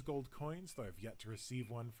sometimes gold coins, though I've yet to receive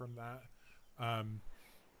one from that.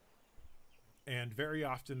 And very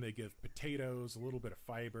often they give potatoes, a little bit of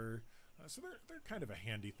fiber. So they're kind of a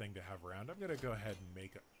handy thing to have around. I'm going to go ahead and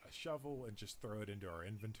make a shovel and just throw it into our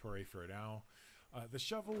inventory for now. The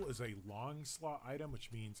shovel is a long slot item,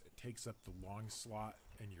 which means it takes up the long slot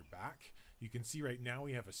in your back. You can see right now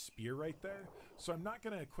we have a spear right there. So I'm not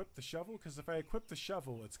going to equip the shovel, because if I equip the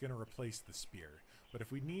shovel, it's going to replace the spear. But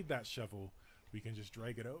if we need that shovel, we can just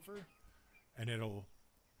drag it over, and it'll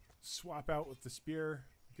swap out with the spear.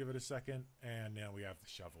 Give it a second, and now we have the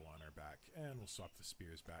shovel on our back. And we'll swap the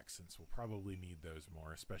spears back, since we'll probably need those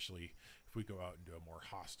more, especially if we go out into a more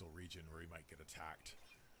hostile region where we might get attacked.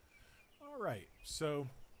 Alright, so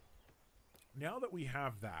now that we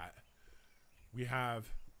have that, we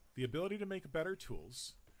have the ability to make better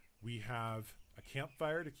tools. We have a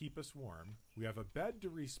campfire to keep us warm. We have a bed to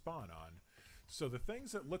respawn on. So the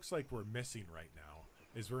things that looks like we're missing right now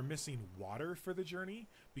is we're missing water for the journey,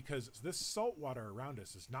 because this salt water around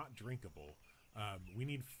us is not drinkable. We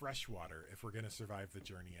need fresh water if we're going to survive the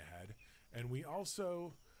journey ahead. And we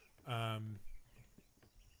also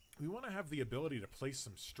we want to have the ability to place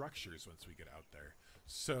some structures once we get out there.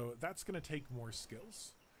 So that's going to take more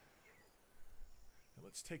skills. And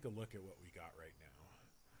let's take a look at what we got right now.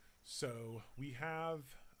 So we have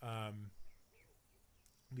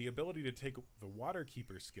the ability to take the water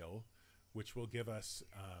keeper skill, which will give us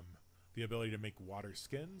the ability to make water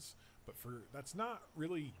skins, but that's not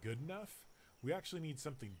really good enough. We actually need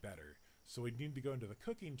something better. So we need to go into the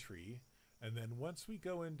cooking tree, and then once we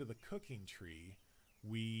go into the cooking tree,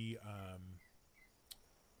 we're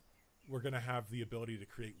going to have the ability to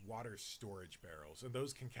create water storage barrels, and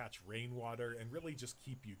those can catch rainwater and really just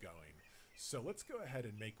keep you going. So let's go ahead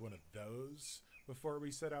and make one of those before we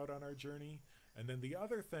set out on our journey. And then the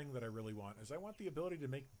other thing that I really want is I want the ability to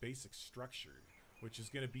make basic structure, which is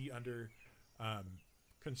going to be under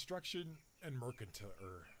construction and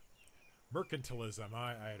mercantilism.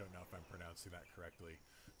 I don't know if I'm pronouncing that correctly.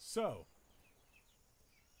 So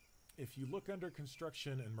if you look under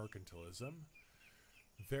construction and mercantilism,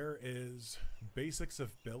 there is basics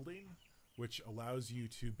of building, which allows you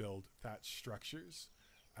to build thatched structures,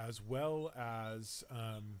 as well as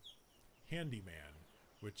handyman,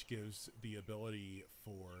 which gives the ability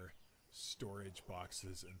for storage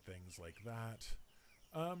boxes and things like that.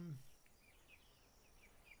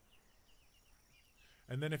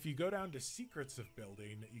 And then if you go down to secrets of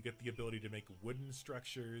building, you get the ability to make wooden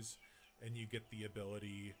structures, and you get the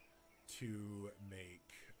ability to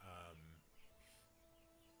make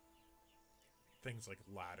things like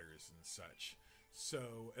ladders and such.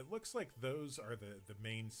 So it looks like those are the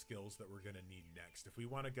main skills that we're going to need next. If we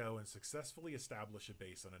want to go and successfully establish a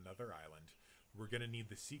base on another island, we're going to need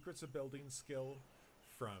the secrets of building skill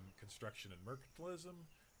from construction and mercantilism,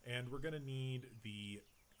 and we're going to need the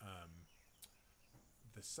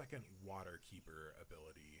second water keeper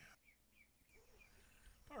ability.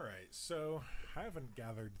 Alright, so I haven't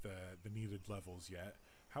gathered the needed levels yet.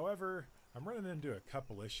 However, I'm running into a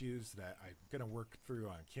couple issues that I'm going to work through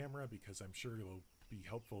on camera, because I'm sure it'll be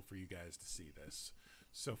helpful for you guys to see this.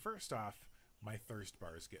 So first off, my thirst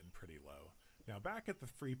bar is getting pretty low. Now back at the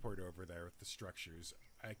free port over there with the structures,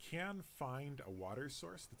 I can find a water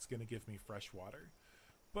source that's going to give me fresh water.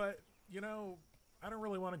 But, you know, I don't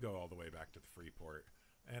really want to go all the way back to the free port.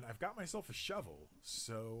 And I've got myself a shovel,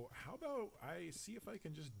 so how about I see if I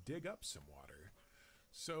can just dig up some water.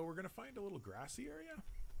 So we're going to find a little grassy area,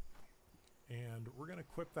 and we're going to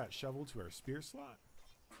equip that shovel to our spear slot.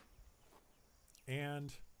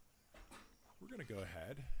 And we're going to go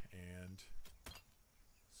ahead and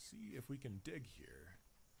see if we can dig here.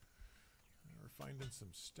 We're finding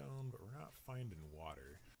some stone, but we're not finding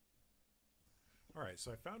water. Alright,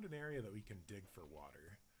 so I found an area that we can dig for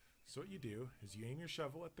water. So what you do is you aim your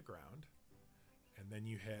shovel at the ground, and then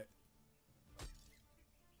you hit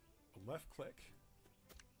a left click.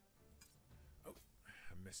 Oh,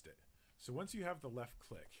 I missed it. So once you have the left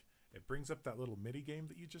click, it brings up that little mini game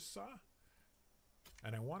that you just saw.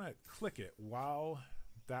 And I want to click it while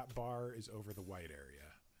that bar is over the white area.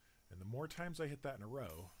 And the more times I hit that in a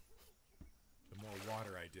row, the more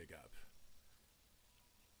water I dig up.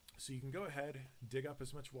 So you can go ahead, dig up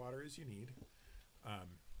as much water as you need,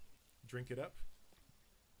 drink it up.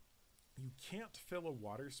 You can't fill a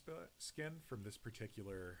water skin from this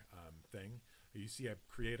particular thing. You see I've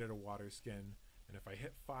created a water skin, and if I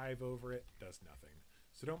hit 5 over it, it does nothing.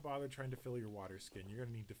 So don't bother trying to fill your water skin. You're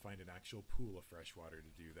going to need to find an actual pool of fresh water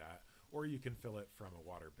to do that, or you can fill it from a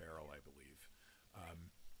water barrel, I believe.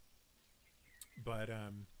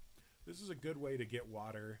 This is a good way to get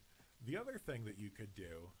water. The other thing that you could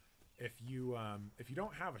do, if you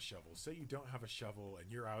don't have a shovel, say you don't have a shovel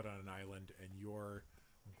and you're out on an island and you're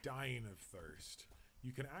dying of thirst,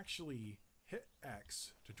 you can actually hit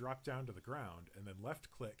X to drop down to the ground and then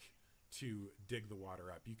left click to dig the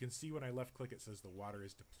water up. You can see when I left click it says the water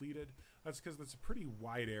is depleted. That's because that's a pretty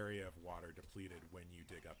wide area of water depleted when you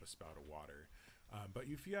dig up a spout of water. But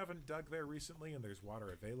if you haven't dug there recently and there's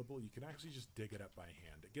water available, you can actually just dig it up by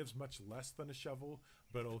hand. It gives much less than a shovel,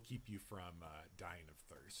 but it'll keep you from dying of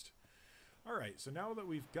thirst. Alright, so now that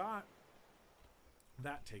we've got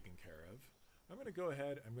that taken care of, I'm going to go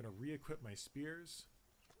ahead, I'm going to re-equip my spears.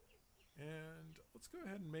 And let's go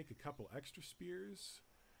ahead and make a couple extra spears.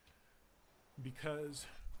 Because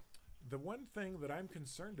the one thing that I'm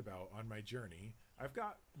concerned about on my journey, I've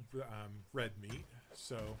got red meat,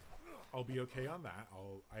 so I'll be okay on that.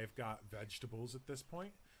 I've got vegetables at this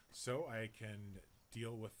point, so I can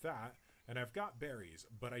deal with that. And I've got berries,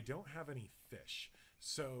 but I don't have any fish.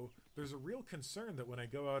 So there's a real concern that when I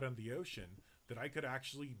go out on the ocean, that I could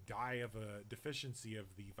actually die of a deficiency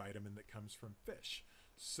of the vitamin that comes from fish.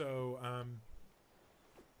 So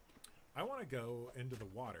I want to go into the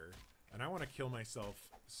water, and I want to kill myself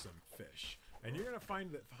some fish. And you're going to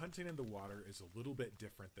find that hunting in the water is a little bit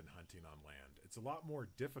different than hunting on land. It's a lot more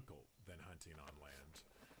difficult than hunting on land.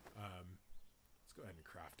 Let's go ahead and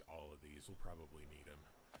craft all of these. We'll probably need them.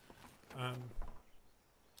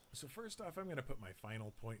 So first off, I'm going to put my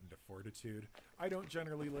final point into fortitude. I don't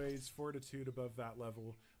generally raise fortitude above that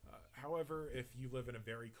level. However, if you live in a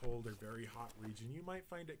very cold or very hot region, you might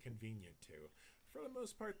find it convenient to. For the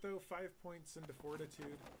most part, though, 5 points into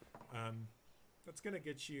fortitude, that's going to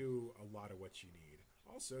get you a lot of what you need.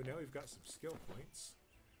 Also, now we've got some skill points.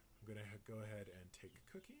 I'm going to go ahead and take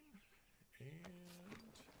cooking and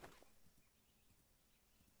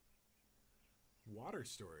water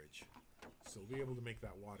storage. So we'll be able to make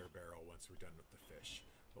that water barrel once we're done with the fish.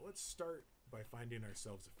 But let's start by finding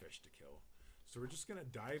ourselves a fish to kill. So we're just going to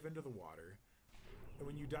dive into the water. And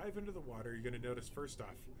when you dive into the water, you're going to notice, first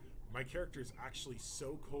off, my character is actually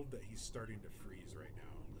so cold that he's starting to freeze right now.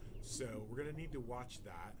 So we're going to need to watch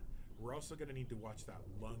that. We're also going to need to watch that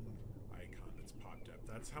lung icon that's popped up.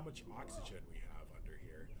 That's how much oxygen we have under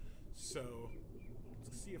here. So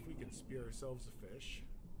let's see if we can spear ourselves a fish.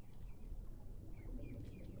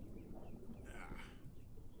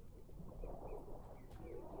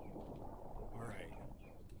 Alright.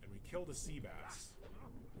 And we killed a sea bass.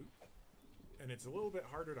 And it's a little bit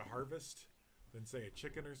harder to harvest than, say, a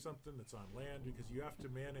chicken or something that's on land, because you have to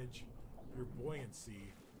manage your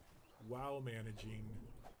buoyancy while managing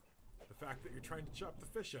the fact that you're trying to chop the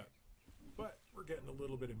fish up. But we're getting a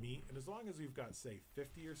little bit of meat, and as long as we've got, say,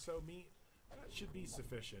 50 or so meat, that should be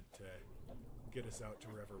sufficient to get us out to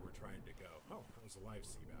wherever we're trying to go. Oh, that was a live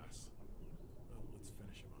sea bass. Well, let's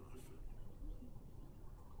finish him off.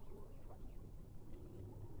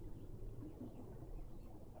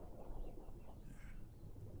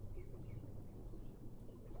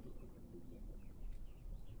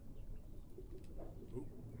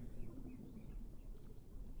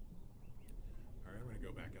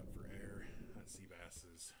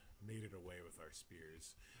 Made it away with our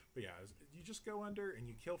spears. But yeah, you just go under and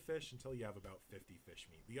you kill fish until you have about 50 fish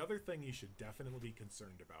meat. The other thing you should definitely be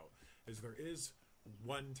concerned about is there is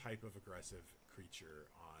one type of aggressive creature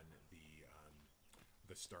on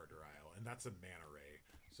the starter isle, and that's a manta ray.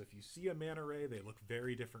 So if you see a manta ray, they look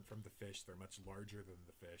very different from the fish. They're much larger than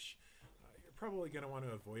the fish. You're probably going to want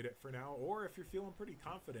to avoid it for now, or if you're feeling pretty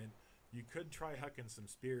confident, you could try hucking some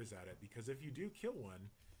spears at it, because if you do kill one,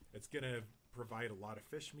 it's going to provide a lot of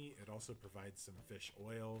fish meat. It also provides some fish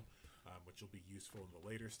oil, which will be useful in the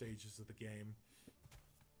later stages of the game.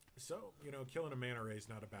 So, you know, killing a manta ray is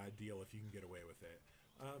not a bad deal if you can get away with it.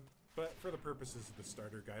 But for the purposes of the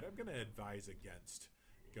starter guide, I'm going to advise against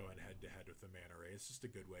going head-to-head with the manta ray. It's just a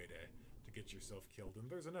good way to get yourself killed. And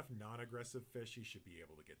there's enough non-aggressive fish, you should be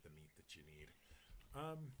able to get the meat that you need.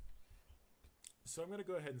 So I'm going to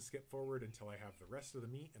go ahead and skip forward until I have the rest of the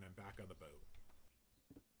meat and I'm back on the boat.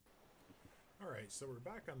 Alright, so we're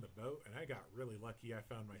back on the boat, and I got really lucky. I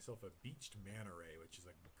found myself a beached manta ray, which is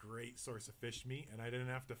a great source of fish meat, and I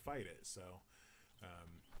didn't have to fight it, so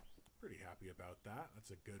pretty happy about that. That's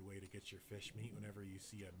a good way to get your fish meat whenever you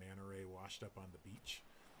see a manta ray washed up on the beach.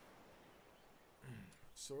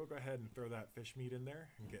 So we'll go ahead and throw that fish meat in there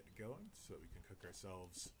and get going so that we can cook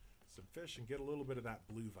ourselves some fish and get a little bit of that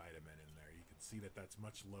blue vitamin in there. You can see that that's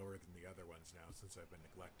much lower than the other ones now since I've been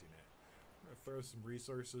neglecting it. I'm going to throw some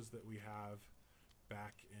resources that we have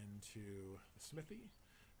back into the smithy,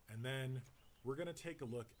 and then we're going to take a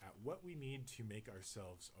look at what we need to make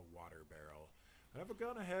ourselves a water barrel. And I've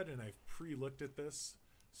gone ahead and I've pre-looked at this,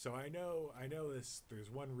 so I know this. There's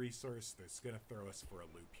one resource that's going to throw us for a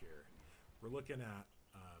loop here. We're looking at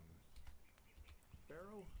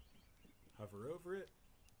barrel, hover over it.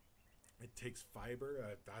 It takes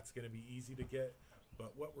fiber. That's going to be easy to get,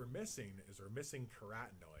 but what we're missing is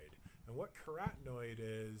carotenoid. And what carotenoid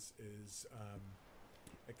is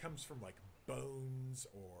it comes from like bones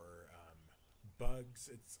or bugs.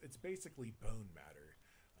 It's basically bone matter.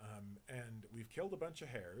 And we've killed a bunch of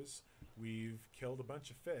hares, we've killed a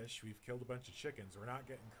bunch of fish, we've killed a bunch of chickens. We're not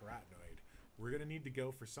getting carotenoid. We're going to need to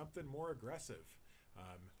go for something more aggressive.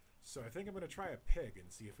 So I think I'm going to try a pig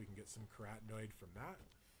and see if we can get some carotenoid from that.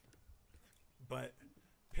 But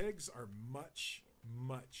pigs are much,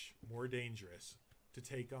 much more dangerous to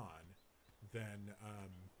take on than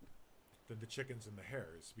the chickens and the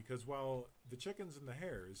hares. Because while the chickens and the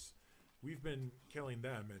hares, we've been killing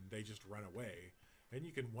them and they just run away, and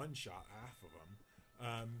you can one-shot half of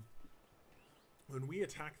them. When we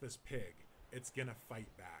attack this pig, it's going to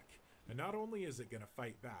fight back. And not only is it going to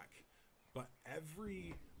fight back, but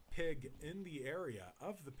every pig in the area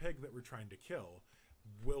of the pig that we're trying to kill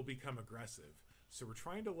will become aggressive. So we're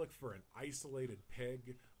trying to look for an isolated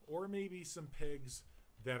pig, or maybe some pigs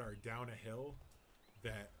that are down a hill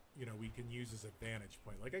that, you know, we can use as a vantage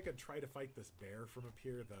point. Like I could try to fight this bear from up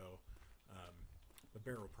here, though the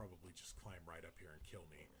bear will probably just climb right up here and kill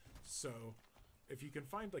me. So if you can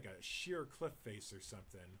find like a sheer cliff face or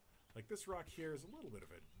something, like this rock here is a little bit of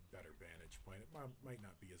a better vantage point. It might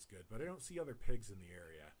not be as good, but I don't see other pigs in the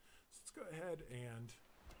area. So let's go ahead and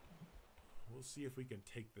we'll see if we can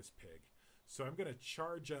take this pig. So I'm going to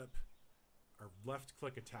charge up our left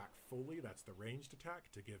click attack fully. That's the ranged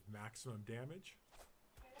attack to give maximum damage.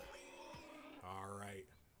 Alright,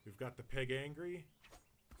 we've got the pig angry,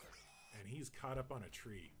 and he's caught up on a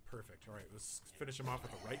tree. Perfect. Alright, let's finish him off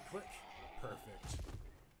with a right click. Perfect.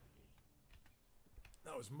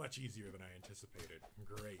 That was much easier than I anticipated.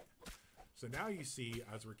 Great. So now you see,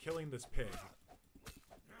 as we're killing this pig,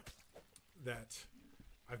 that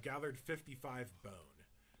I've gathered 55 bone.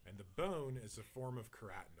 And the bone is a form of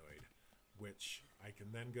carotenoid, which I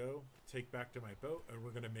can then go take back to my boat, and we're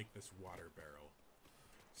going to make this water barrel.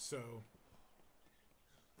 So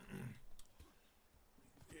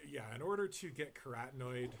yeah, in order to get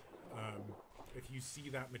carotenoid, if you see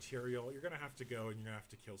that material, you're going to have to go and you're going to have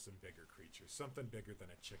to kill some bigger creatures, something bigger than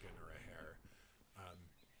a chicken or a hare.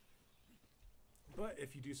 But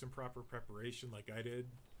if you do some proper preparation like I did,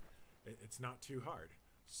 it's not too hard.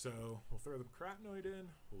 So we'll throw the carotenoid in,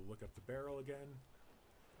 we'll look up the barrel again.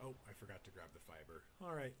 Oh, I forgot to grab the fiber.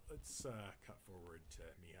 Alright, let's cut forward to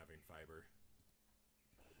me having fiber.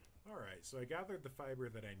 Alright, so I gathered the fiber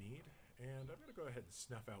that I need, and I'm going to go ahead and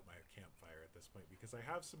snuff out my campfire at this point because I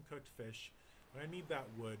have some cooked fish, and I need that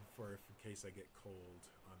wood for if in case I get cold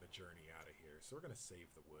on the journey out of here. So we're going to save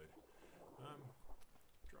the wood.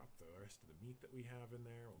 Drop the rest of the meat that we have in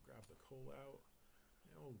there. We'll grab the coal out,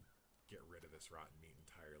 and we'll get rid of this rotten meat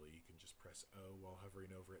entirely. You can just press O while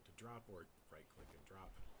hovering over it to drop, or right click and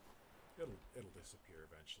drop. It'll disappear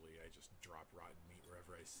eventually. I just drop rotten meat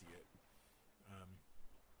wherever I see it.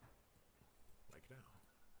 Like now.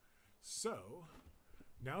 So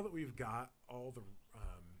now that we've got all the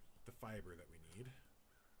fiber that we need,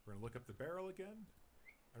 we're gonna look up the barrel again,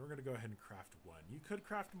 and we're gonna go ahead and craft one. You could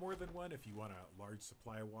craft more than one if you want a large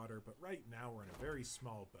supply of water, but right now we're in a very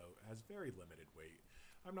small boat. It has very limited weight.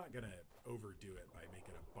 I'm not going to overdo it by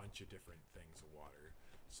making a bunch of different things of water.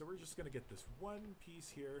 So we're just going to get this one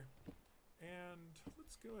piece here, and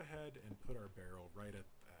let's go ahead and put our barrel right at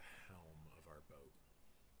the helm of our boat.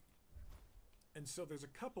 And so there's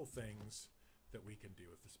a couple things that we can do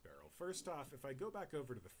with this barrel. First off, if I go back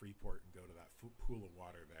over to the free port and go to that pool of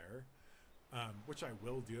water there, which I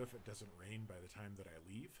will do if it doesn't rain by the time that I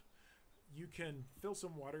leave, you can fill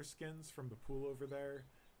some water skins from the pool over there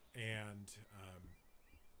and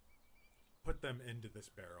put them into this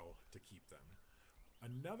barrel to keep them.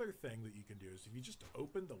 Another thing that you can do is if you just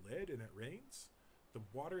open the lid and it rains, the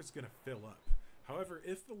water is going to fill up. However,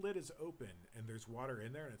 if the lid is open and there's water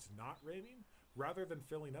in there and it's not raining, rather than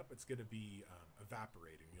filling up, it's going to be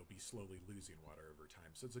evaporating. You'll be slowly losing water over time.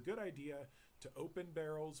 So it's a good idea to open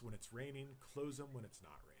barrels when it's raining, close them when it's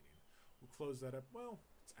not raining. We'll close that up. Well,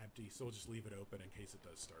 it's empty, so we'll just leave it open in case it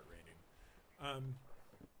does start raining.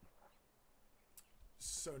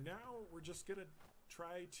 So now we're just going to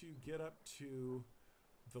try to get up to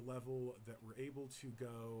the level that we're able to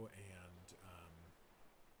go and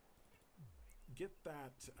get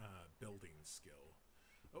that building skill.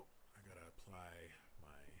 Oh, I gotta apply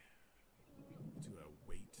to a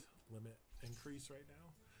weight limit increase right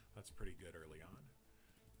now. That's pretty good early on.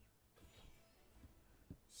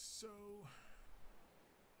 So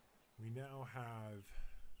we now have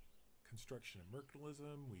construction and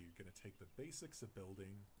mercantilism. We're gonna take the basics of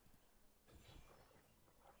building,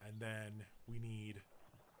 and then we need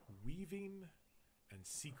weaving and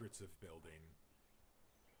secrets of building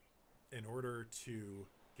in order to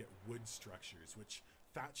get wood structures, which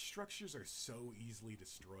thatch structures are so easily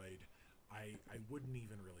destroyed. I wouldn't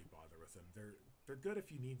even really bother with them. They're good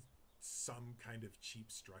if you need some kind of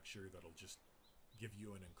cheap structure that'll just give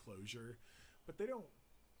you an enclosure, but they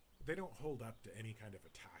don't hold up to any kind of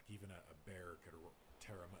attack. Even a bear could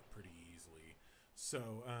tear them up pretty easily.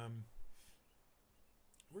 So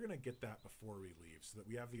we're going to get that before we leave so that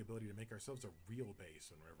we have the ability to make ourselves a real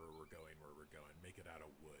base whenever we're going where we're going, make it out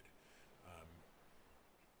of wood.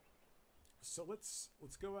 So let's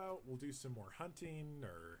go out. We'll do some more hunting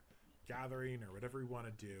or gathering or whatever we want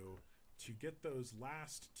to do to get those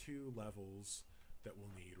last 2 levels that we'll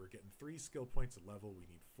need. We're getting 3 skill points a level. We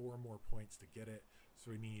need 4 more points to get it.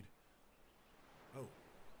 So we need... Oh,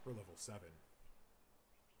 we're level 7.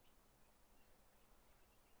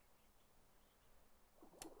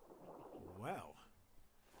 Well,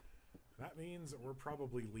 that means that we're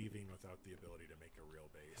probably leaving without the ability to make a real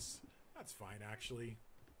base. That's fine, actually.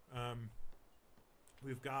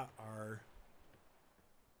 We've got our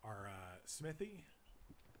smithy.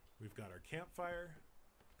 We've got our campfire.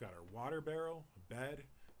 We've got our water barrel, a bed.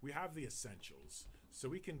 We have the essentials. So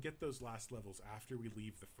we can get those last levels after we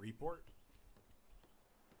leave the free port.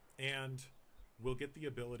 And we'll get the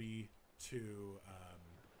ability to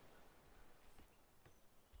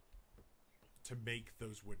make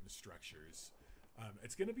those wooden structures.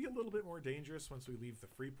 It's going to be a little bit more dangerous once we leave the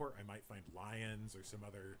free port. I might find lions or some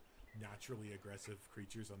other naturally aggressive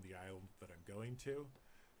creatures on the island that I'm going to.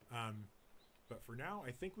 But for now,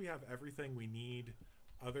 I think we have everything we need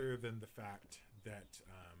other than the fact that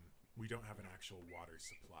we don't have an actual water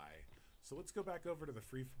supply. So let's go back over to the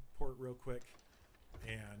free port real quick.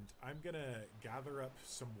 And I'm going to gather up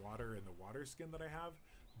some water in the water skin that I have.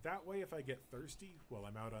 That way, if I get thirsty while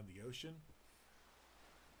I'm out on the ocean,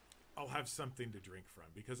 I'll have something to drink from.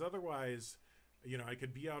 Because otherwise, you know, I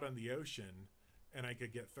could be out on the ocean and I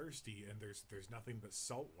could get thirsty and there's nothing but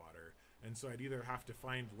salt water. And so I'd either have to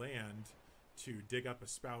find land to dig up a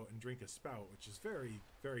spout and drink a spout, which is very,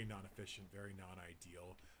 very non-efficient, very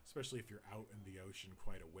non-ideal, especially if you're out in the ocean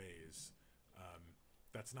quite a ways.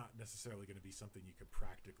 That's not necessarily going to be something you could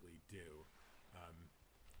practically do.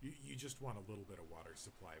 You just want a little bit of water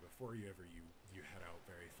supply before you head out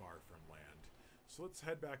very far from land. So let's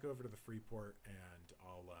head back over to the free port, and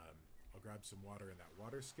I'll grab some water in that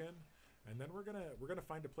water skin, and then we're gonna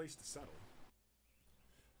find a place to settle.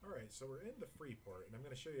 All right, so we're in the free port, and I'm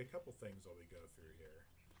going to show you a couple things while we go through here.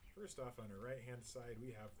 First off, on our right-hand side,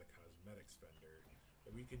 we have the cosmetics vendor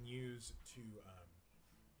that we can use to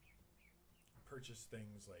purchase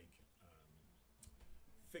things like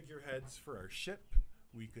figureheads for our ship.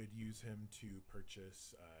 We could use him to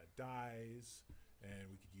purchase dyes, and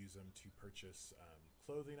we could use him to purchase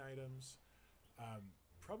clothing items.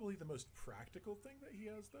 Probably the most practical thing that he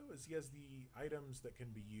has, though, is he has the items that can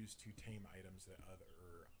be used to tame items that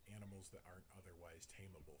animals that aren't otherwise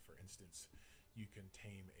tameable. For instance, you can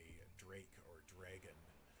tame a drake or dragon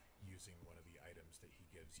using one of the items that he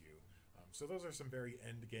gives you. So those are some very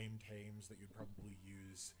end game tames that you'd probably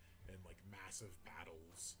use in like massive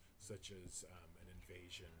battles, such as an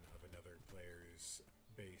invasion of another player's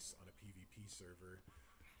base on a PvP server.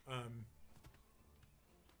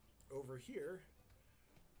 Over here,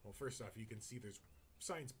 well, first off, you can see there's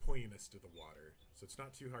signs pointing us to the water. So it's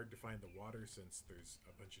not too hard to find the water since there's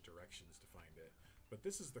a bunch of directions to find it. but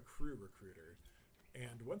this is the crew recruiter.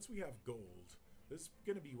 And once we have gold, this is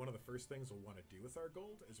going to be one of the first things we'll want to do with our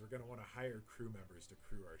gold, is we're going to want to hire crew members to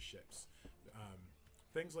crew our ships.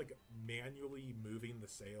 Things like manually moving the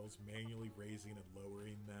sails, manually raising and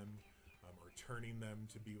lowering them, or turning them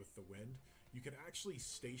to be with the wind. You can actually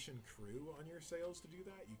station crew on your sails to do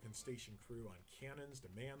that. You can station crew on cannons to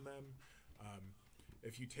man them.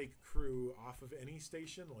 If you take crew off of any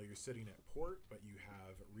station while you're sitting at port, but you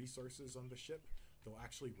have resources on the ship, they'll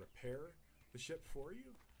actually repair the ship for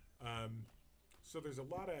you. So there's a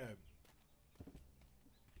lot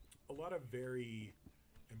of very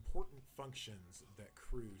important functions that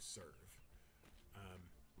crew serve.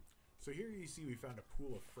 So here you see we found a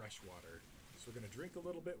pool of fresh water. So we're going to drink a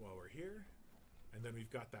little bit while we're here. And then we've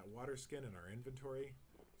got that water skin in our inventory.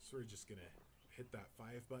 So we're just going to hit that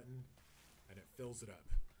 5 button and it fills it up.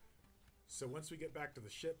 So once we get back to the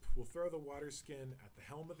ship, we'll throw the water skin at the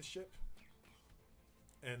helm of the ship.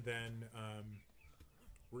 And then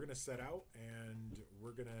we're going to set out and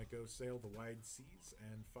we're going to go sail the wide seas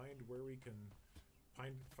and find where we can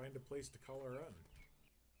find a place to call our own.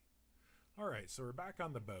 Alright, so we're back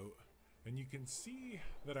on the boat. And you can see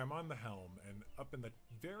that I'm on the helm, and up in the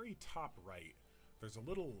very top right, there's a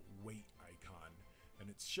little weight icon, and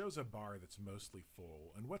it shows a bar that's mostly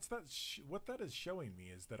full. And what that is showing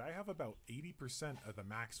me is that I have about 80% of the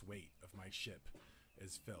max weight of my ship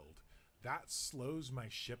is filled. That slows my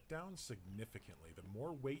ship down significantly. The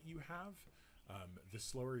more weight you have, the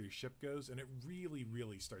slower your ship goes, and it really,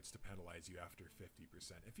 really starts to penalize you after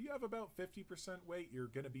 50%. If you have about 50% weight, you're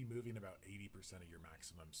going to be moving about 80% of your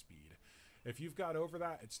maximum speed. If you've got over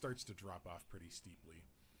that, it starts to drop off pretty steeply.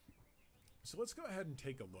 So let's go ahead and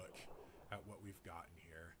take a look at what we've got in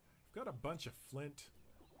here. We've got a bunch of flint.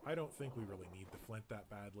 I don't think we really need the flint that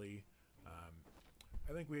badly.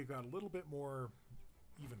 I think we've got a little bit more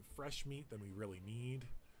even fresh meat than we really need.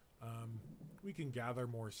 We can gather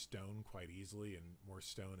more stone quite easily, and more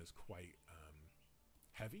stone is quite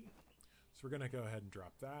heavy. So we're going to go ahead and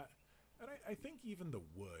drop that. And I think even the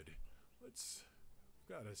wood, we've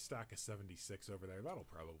got a stack of 76 over there. That'll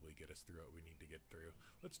probably get us through what we need to get through.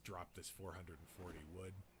 Let's drop this 440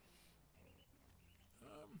 wood.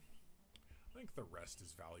 I think the rest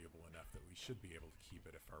is valuable enough that we should be able to keep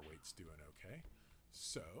it if our weight's doing okay.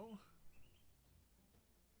 So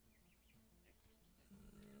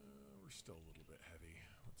we're still a little bit heavy.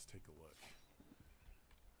 Let's take a look.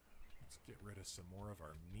 Let's get rid of some more of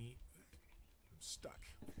our meat. I'm stuck.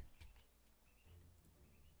 There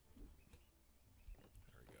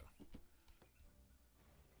we go.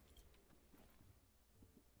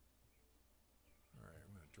 Alright,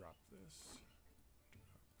 I'm going to drop this.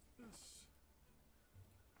 Drop this.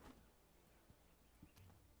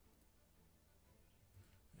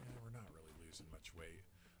 Yeah, we're not really losing much weight.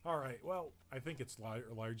 Alright, well, I think it's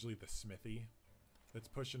largely the smithy that's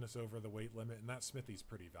pushing us over the weight limit, and that smithy's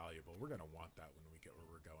pretty valuable. We're going to want that when we get where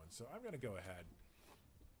we're going. So I'm going to go ahead,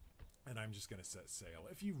 and I'm just going to set sail.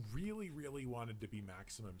 If you really, really wanted to be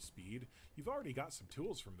maximum speed, you've already got some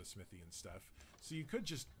tools from the smithy and stuff, so you could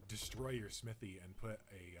just destroy your smithy and put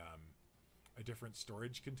a different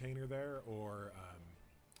storage container there, or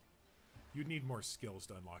you'd need more skills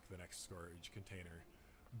to unlock the next storage container.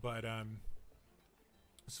 But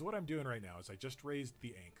so what I'm doing right now is I just raised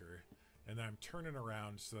the anchor, and then I'm turning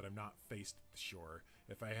around so that I'm not faced at the shore.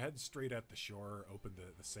 If I head straight at the shore, open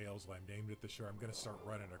the sails while I'm aimed at the shore, I'm going to start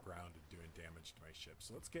running aground and doing damage to my ship.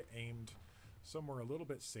 So let's get aimed somewhere a little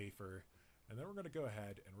bit safer, and then we're going to go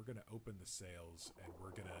ahead and we're going to open the sails, and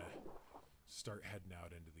we're going to start heading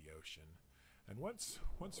out into the ocean. And once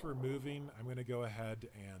we're moving, I'm going to go ahead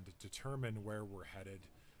and determine where we're headed.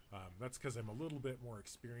 That's because I'm a little bit more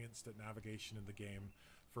experienced at navigation in the game.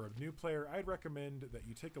 For a new player, I'd recommend that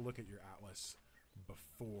you take a look at your atlas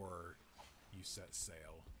before you set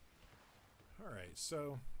sail. Alright,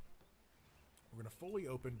 so we're going to fully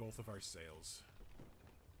open both of our sails.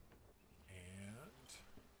 And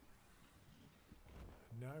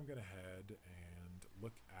now I'm going to head and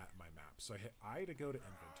look at my map. So I hit I to go to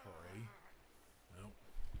inventory. Oh,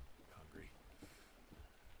 hungry.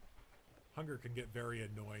 Hunger can get very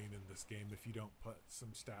annoying in this game if you don't put some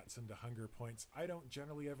stats into hunger points. I don't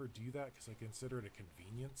generally ever do that because I consider it a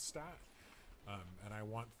convenience stat. And I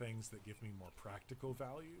want things that give me more practical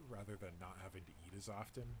value rather than not having to eat as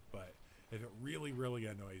often. But if it really, really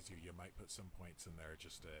annoys you, you might put some points in there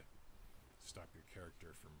just to stop your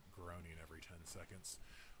character from groaning every 10 seconds.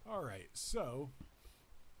 Alright, so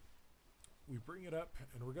we bring it up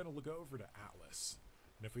and we're going to go over to Atlas.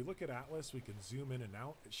 And if we look at Atlas, we can zoom in and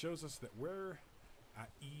out. It shows us that we're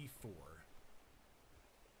at E4.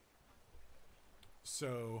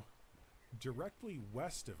 So Directly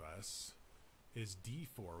west of us is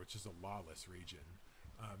D4, which is a lawless region.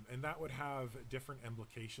 And that would have different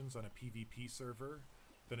implications on a PvP server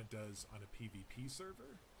than it does on a PvP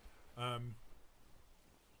server.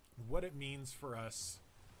 What it means for us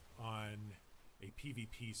on a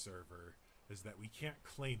PvP server is that we can't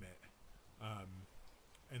claim it,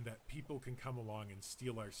 and that people can come along and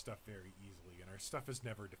steal our stuff very easily, and our stuff is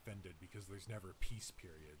never defended because there's never peace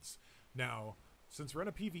periods. Now, since we're on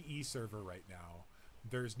a PvE server right now,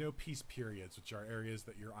 there's no peace periods, which are areas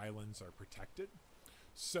that your islands are protected.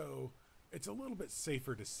 So it's a little bit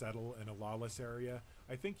safer to settle in a lawless area.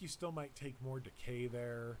 I think you still might take more decay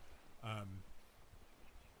there.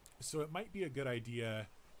 So it might be a good idea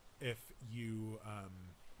if you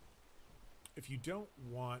don't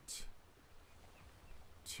want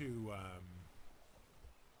to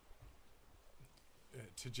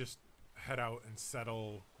just head out and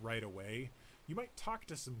settle right away. You might talk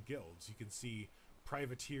to some guilds. You can see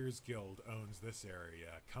Privateers Guild owns this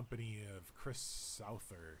area. Company of Chris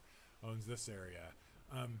Souther owns this area.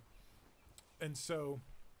 And so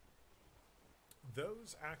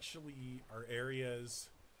those actually are areas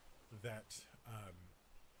that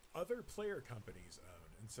other player companies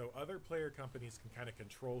own. And so other player companies can kind of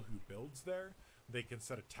control who builds there. They can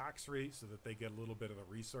set a tax rate so that they get a little bit of the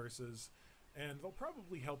resources. And they'll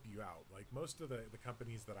probably help you out. Like most of the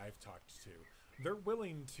companies that I've talked to, they're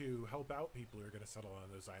willing to help out people who are going to settle on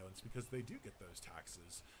those islands because they do get those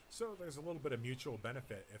taxes. So there's a little bit of mutual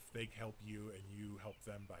benefit if they help you and you help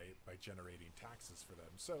them by generating taxes for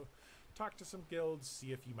them. So talk to some guilds,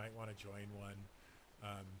 see if you might want to join one,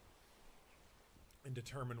 and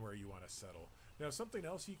determine where you want to settle. Now, something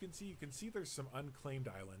else you can see there's some unclaimed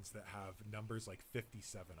islands that have numbers like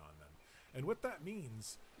 57 on them. And what that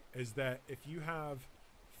means is that if you have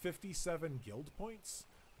 57 guild points,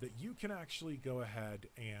 that you can actually go ahead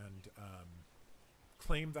and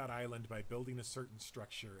claim that island by building a certain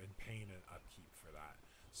structure and paying an upkeep for that.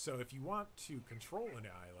 So if you want to control an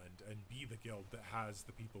island and be the guild that has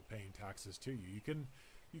the people paying taxes to you,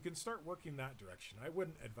 you can start working that direction. I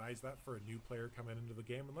wouldn't advise that for a new player coming into the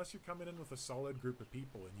game unless you're coming in with a solid group of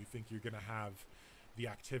people and you think you're going to have the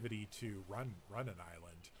activity to run an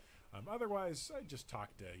island. Otherwise, I'd just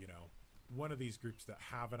talk to, one of these groups that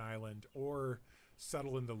have an island, or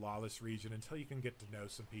settle in the lawless region until you can get to know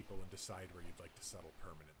some people and decide where you'd like to settle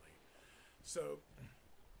permanently. So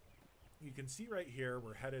you can see right here,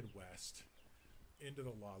 we're headed west into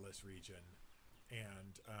the lawless region,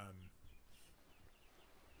 and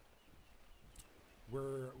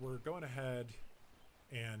we're going ahead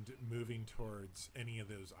and moving towards any of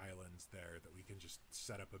those islands there that we can just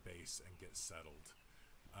set up a base and get settled.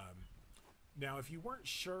 Now, if you weren't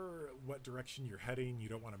sure what direction you're heading, you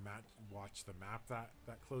don't want to watch the map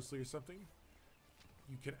that closely or something,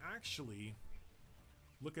 you can actually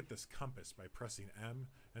look at this compass by pressing M,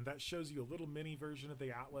 and that shows you a little mini version of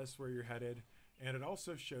the atlas where you're headed, and it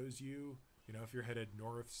also shows you, if you're headed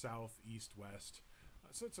north, south, east, west.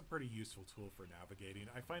 So it's a pretty useful tool for navigating.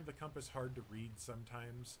 I find the compass hard to read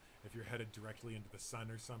sometimes. If you're headed directly into the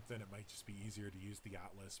sun or something, it might just be easier to use the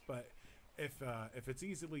atlas, but if it's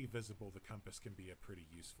easily visible, the compass can be a pretty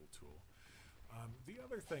useful tool. The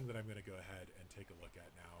other thing that I'm going to go ahead and take a look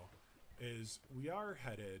at now is we are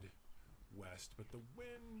headed west, but the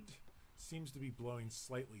wind seems to be blowing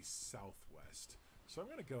slightly southwest. So I'm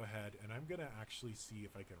going to go ahead and I'm going to actually see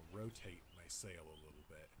if I can rotate my sail a little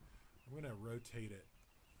bit. I'm going to rotate it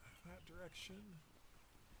that direction.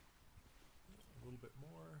 A little bit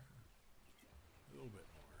more. A little bit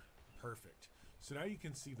more. Perfect. So now you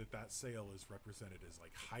can see that sail is represented as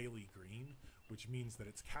like highly green, which means that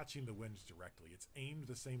it's catching the wind directly. It's aimed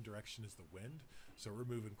the same direction as the wind, so we're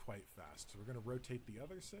moving quite fast. So we're going to rotate the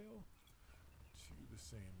other sail to the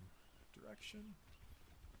same direction.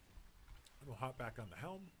 And we'll hop back on the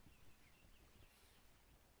helm.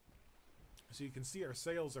 So you can see our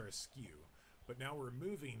sails are askew, but now we're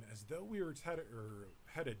moving as though we were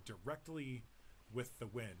headed directly with the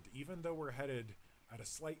wind, even though we're headed at a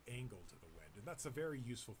slight angle to the wind. And that's a very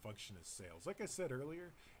useful function as sails. Like I said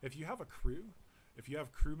earlier, if you have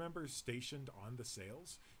crew members stationed on the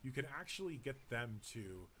sails, you can actually get them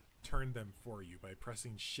to turn them for you by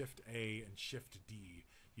pressing Shift A and Shift D.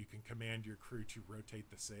 You can command your crew to rotate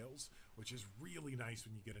the sails, which is really nice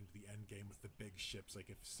when you get into the end game with the big ships. Like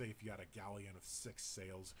if you got a galleon with 6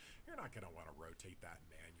 sails, you're not going to want to rotate that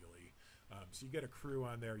manually. So you get a crew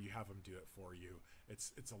on there, you have them do it for you.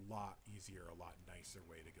 It's a lot easier, a lot nicer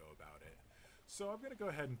way to go about it. So I'm going to go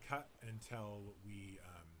ahead and cut until we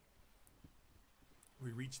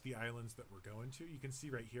reach the islands that we're going to. You can see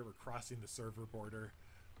right here we're crossing the server border.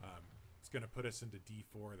 It's going to put us into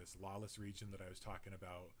D4, this lawless region that I was talking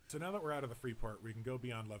about. So now that we're out of the free port, we can go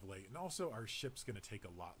beyond level 8. And also our ship's going to take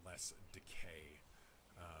a lot less decay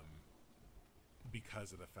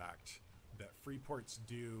because of the fact that free ports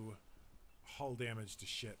do hull damage to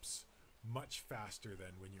ships much faster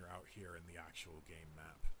than when you're out here in the actual game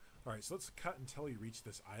map. All right, so let's cut until we reach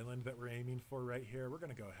this island that we're aiming for right here. We're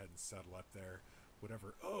going to go ahead and settle up there.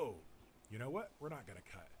 Whatever. Oh, you know what? We're not going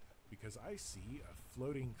to cut because I see a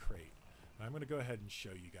floating crate. And I'm going to go ahead and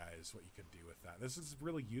show you guys what you can do with that. This is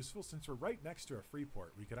really useful since we're right next to a free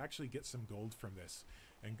port. We could actually get some gold from this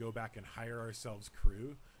and go back and hire ourselves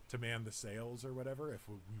crew to man the sails or whatever if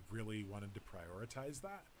we really wanted to prioritize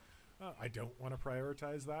that. I don't want to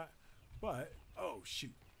prioritize that, but, oh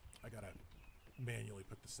shoot, I gotta manually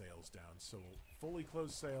put the sails down. So fully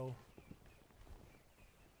closed sail,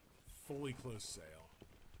 fully closed sail.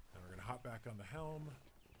 And we're gonna hop back on the helm.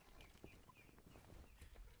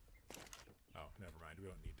 Oh, never mind, we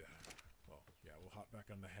don't need to, well, yeah, we'll hop back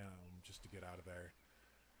on the helm just to get out of there.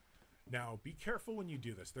 Now, be careful when you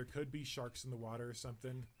do this. There could be sharks in the water or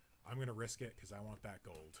something. I'm gonna risk it because I want that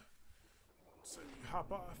gold. So you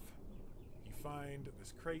hop off, you find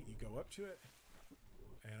this crate, you go up to it,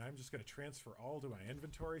 and I'm just going to transfer all to my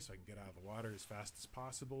inventory so I can get out of the water as fast as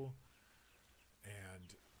possible,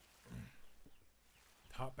 and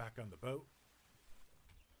hop back on the boat.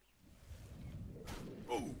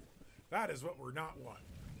 Oh, that is what we're not wanting.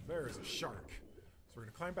 There is a shark. So we're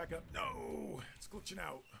going to climb back up. No, it's glitching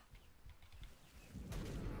out.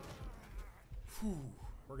 Whew,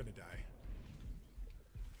 we're going to die.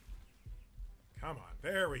 Come on,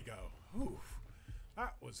 there we go. Whew,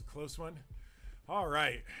 that was a close one. All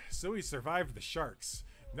right, so we survived the sharks.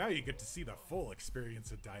 Now you get to see the full experience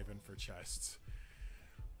of diving for chests.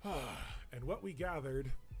 And what we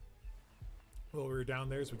gathered while we were down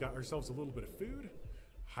there is we got ourselves a little bit of food,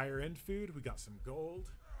 higher end food, we got some gold,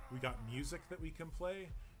 we got music that we can play,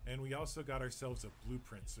 and we also got ourselves a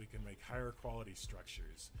blueprint so we can make higher quality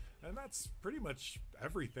structures. And that's pretty much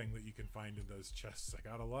everything that you can find in those chests. I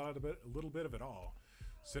got a little bit of it all.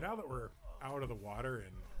 So now that we're out of the water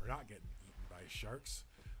and we're not getting eaten by sharks,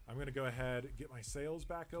 I'm going to go ahead, get my sails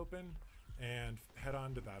back open, and head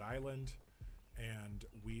on to that island, and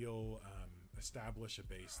we'll establish a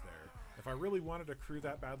base there. If I really wanted a crew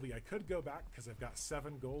that badly, I could go back because I've got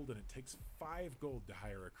 7 gold, and it takes 5 gold to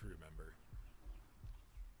hire a crew member.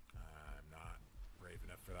 I'm not brave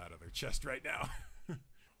enough for that other chest right now.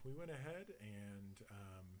 We went ahead and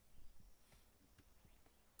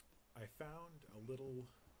I found a little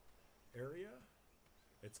area.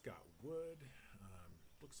 It's got wood.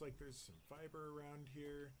 Looks like there's some fiber around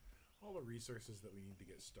here. All the resources that we need to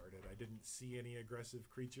get started. I didn't see any aggressive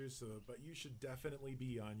creatures, but you should definitely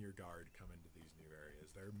be on your guard coming to these new areas.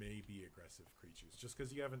 There may be aggressive creatures. Just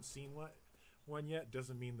because you haven't seen one yet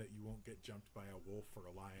doesn't mean that you won't get jumped by a wolf or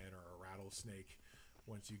a lion or a rattlesnake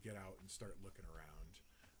once you get out and start looking around.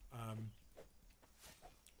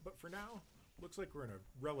 But for now, looks like we're in a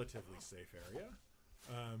relatively safe area.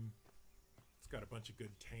 It's got a bunch of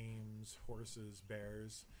good tames, horses,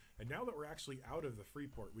 bears. And now that we're actually out of the free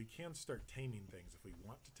port, we can start taming things if we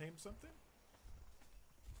want to tame something,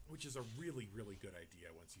 which is a really, really good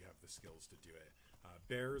idea once you have the skills to do it.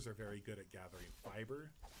 Bears are very good at gathering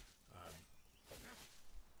fiber.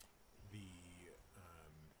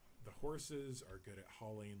 The horses are good at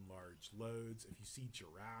hauling large loads. If you see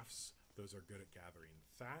giraffes, those are good at gathering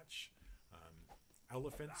thatch.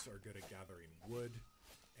 Elephants are good at gathering wood,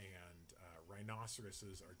 and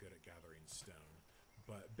rhinoceroses are good at gathering stone.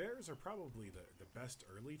 But bears are probably the best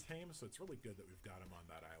early tame, so it's really good that we've got them on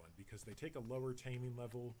that island because they take a lower taming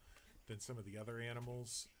level than some of the other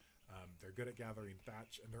animals. They're good at gathering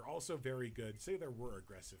thatch, and they're also very good. Say there were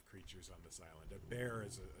aggressive creatures on this island. A bear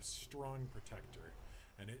is a strong protector,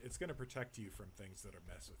 and it's going to protect you from things that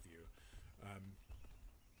mess with you.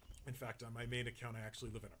 In fact, on my main account, I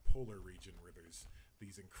actually live in a polar region where there's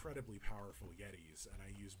these incredibly powerful yetis, and I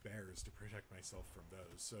use bears to protect myself from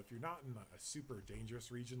those. So if you're not in a super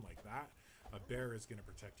dangerous region like that, a bear is going to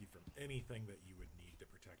protect you from anything that you would need to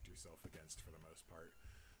protect yourself against for the most part.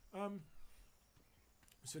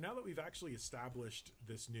 So now that we've actually established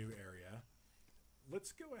this new area,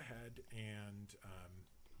 let's go ahead and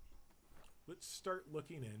let's start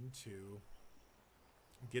looking into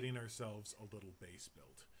getting ourselves a little base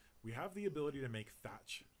built. We have the ability to make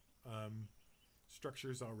thatch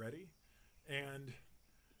structures already, and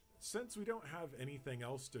since we don't have anything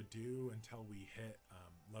else to do until we hit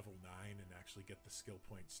level 9 and actually get the skill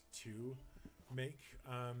points to make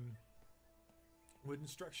wooden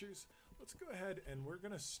structures, let's go ahead and we're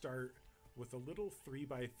going to start with a little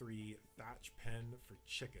 3x3 thatch pen for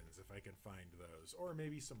chickens, if I can find those, or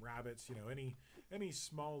maybe some rabbits. You know, any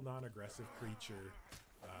small non-aggressive creature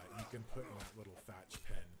you can put in that little thatch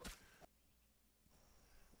pen.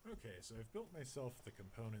 Okay, so I've built myself the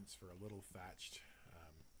components for a little thatched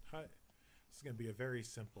hut. This is going to be a very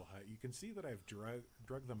simple hut. You can see that I've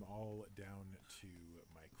drug them all down to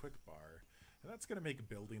my quick bar, and that's going to make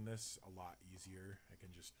building this a lot easier. I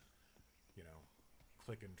can just, you know,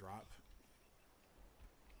 click and drop.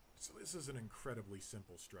 So this is an incredibly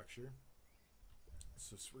simple structure.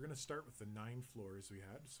 So we're going to start with the 9 floors we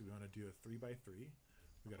had. So we want to do a 3x3.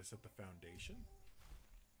 We got to set the foundation.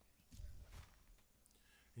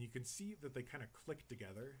 And you can see that they kind of click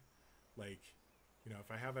together. Like, you know,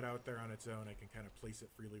 if I have it out there on its own, I can kind of place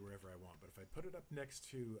it freely wherever I want. But if I put it up next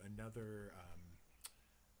to another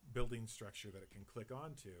building structure that it can click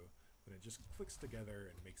onto, then it just clicks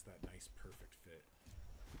together and makes that nice perfect fit.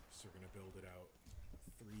 So we're going to build it out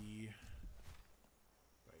 3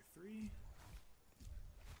 by 3.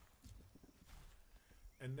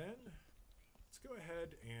 And then let's go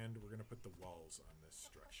ahead and we're going to put the walls on this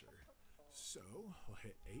structure. So I'll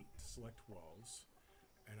hit 8 to select walls,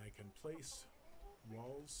 and I can place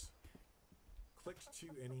walls clicked to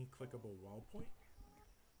any clickable wall point.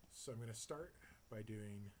 So I'm going to start by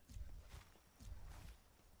doing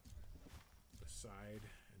the side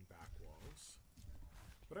and back walls.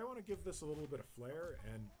 But I want to give this a little bit of flair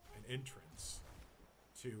and an entrance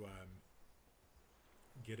to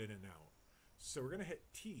get in and out. So we're going to hit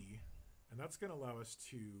T, and that's going to allow us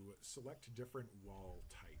to select different wall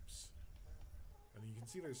types. And you can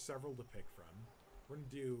see there's several to pick from. We're going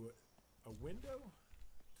to do a window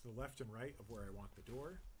to the left and right of where I want the door.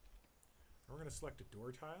 And we're going to select a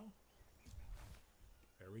door tile.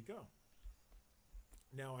 There we go.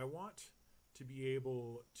 Now I want to be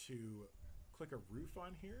able to click a roof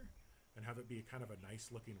on here and have it be a kind of a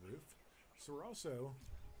nice looking roof. So we're also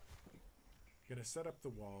going to set up the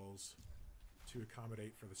walls to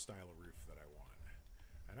accommodate for the style of roof that I want.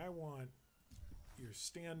 And I want your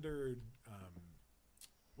standard,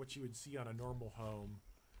 what you would see on a normal home,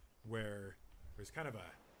 where there's kind of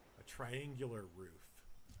a triangular roof,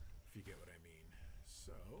 if you get what I mean.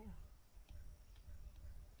 So,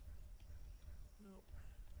 nope.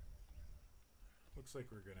 Looks like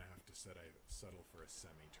we're gonna have to settle for a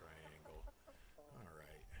semi-triangle. All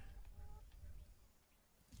right.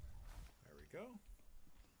 There we go.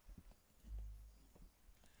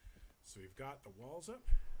 So we've got the walls up.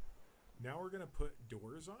 Now we're gonna put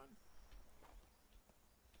doors on.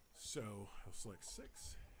 So I'll select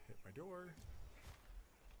 6, hit my door.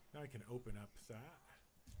 Now I can open up that.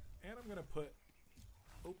 And I'm gonna put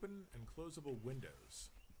open and closable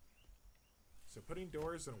windows. So putting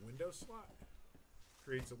doors in a window slot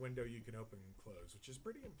creates a window you can open and close, which is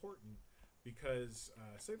pretty important because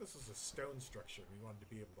say this is a stone structure and we wanted to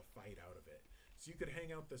be able to fight out of it. So you could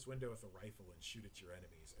hang out this window with a rifle and shoot at your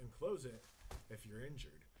enemies and close it if you're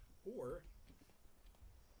injured. Or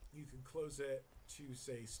you can close it to,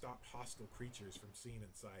 say, stop hostile creatures from seeing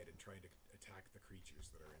inside and trying to attack the creatures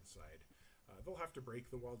that are inside. They'll have to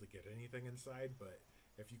break the wall to get anything inside, but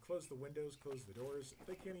if you close the windows, close the doors,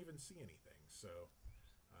 they can't even see anything. So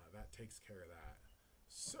that takes care of that.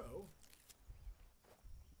 So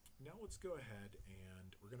now let's go ahead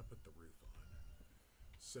and we're going to put the roof on.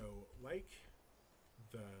 So like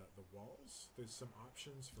the walls, there's some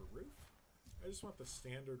options for roof. I just want the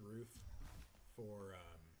standard roof for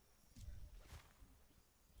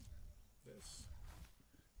this.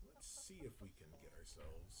 Let's see if we can get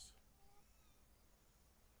ourselves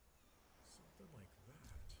something like that.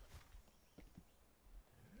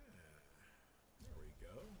 Yeah, there we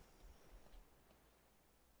go.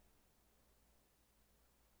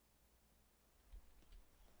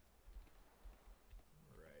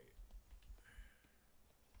 All right.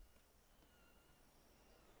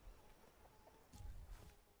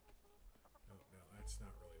 Oh, no, that's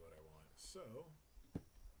not really what I want. So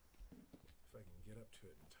if I can get up to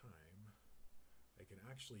it in time, I can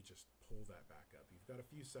actually just pull that back up. You've got a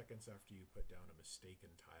few seconds after you put down a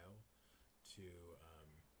mistaken tile to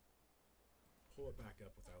pull it back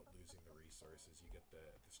up without losing the resources. You get the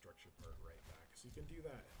structure part right back. So you can do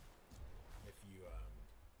that if you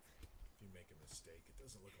make a mistake. It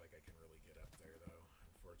doesn't look like I can really get up there though.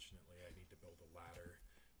 Unfortunately, I need to build a ladder,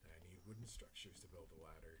 and I need wooden structures to build a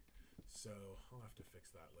ladder. So I'll have to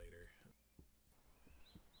fix that later.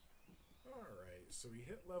 Alright, so we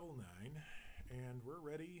hit level 9, and we're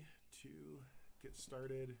ready to get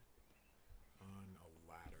started on a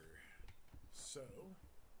ladder. So,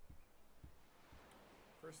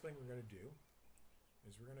 first thing we're going to do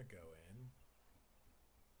is we're going to go in,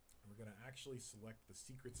 and we're going to actually select the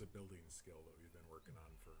secrets of building skill that we've been working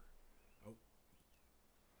on for... Oh.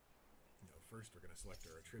 No, first we're going to select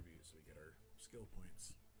our attributes so we get our skill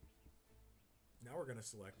points. Now we're going to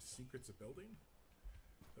select secrets of building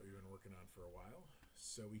that we've been working on for a while,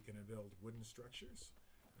 so we can build wooden structures.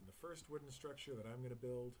 And the first wooden structure that I'm going to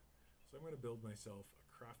build, so I'm going to build myself a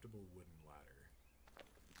craftable wooden ladder.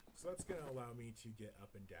 So that's going to allow me to get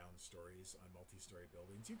up and down stories on multi-story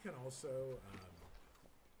buildings. You can also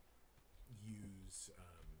use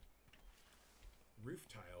roof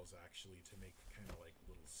tiles actually to make kind of like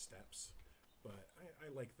little steps, but I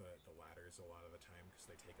like the ladders a lot of the time because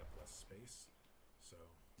they take up less space. So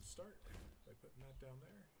start by putting that down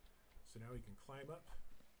there. So now we can climb up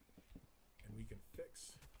and we can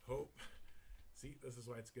fix. Hope. See, this is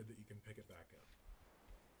why it's good that you can pick it back up.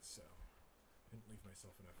 So didn't leave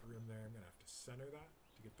myself enough room there. I'm gonna have to center that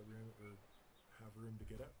to get the room, or have room to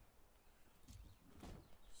get up.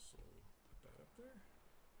 So put that up there,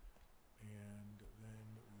 and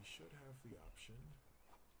then we should have the option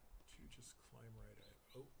to just climb right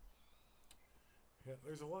out. Oh, yeah.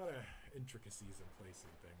 There's a lot of intricacies in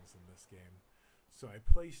placing things in this game. So I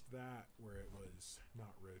placed that where it was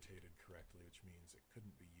not rotated correctly, which means it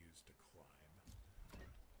couldn't be used to climb.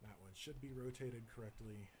 That one should be rotated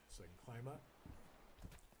correctly, so I can climb up.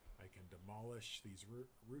 I can demolish these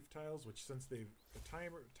roof tiles, which since the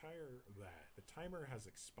timer has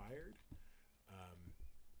expired,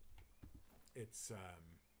 it's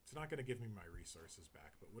not going to give me my resources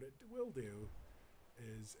back. But what it will do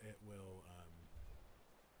is it will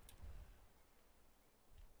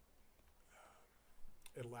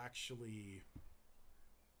it'll actually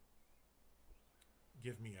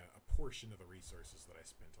give me a portion of the resources that I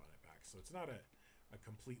spent on it back. So it's not a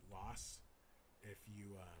complete loss if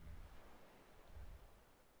you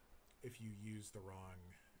use the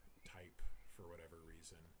wrong type for whatever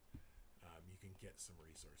reason. You can get some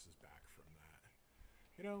resources back from that.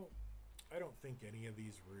 You know, I don't think any of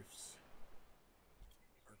these roofs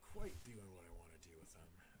are quite doing what I want to do with them.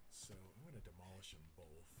 So I'm going to demolish them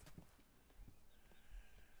both.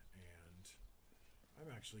 And I'm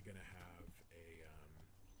actually going to have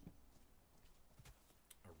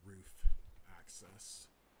a roof access.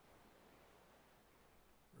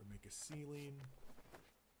 We'll make a ceiling.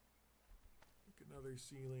 Make another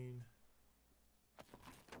ceiling.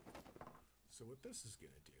 So what this is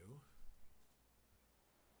going to do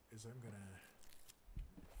is I'm going to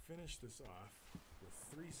finish this off with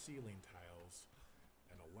 3 ceiling tiles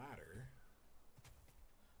and a ladder.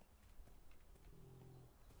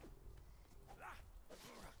 Alright,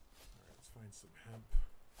 let's find some hemp.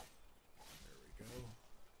 There we go.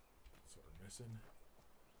 That's what we're missing.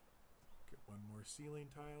 Get one more ceiling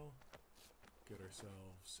tile. Get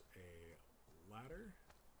ourselves a ladder.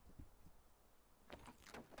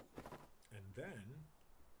 And then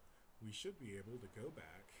we should be able to go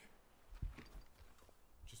back,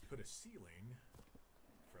 just put a ceiling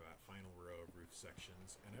for that final row of roof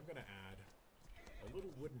sections, and I'm going to add a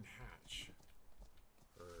little wooden hatch,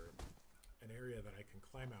 or an area that I can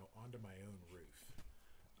climb out onto my own roof,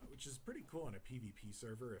 which is pretty cool on a PvP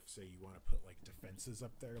server if, say, you want to put like defenses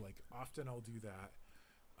up there. Like, often I'll do that,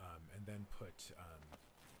 and then put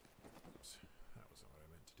oops, that wasn't what I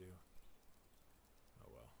meant to do. Oh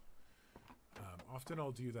well. Often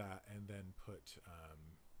I'll do that and then put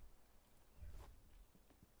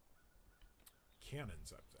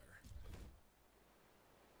cannons up there.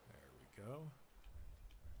 There we go.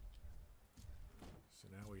 So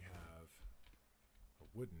now we have a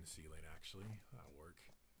wooden ceiling, actually. That'll work.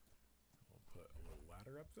 We'll put a little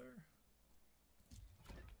ladder up there.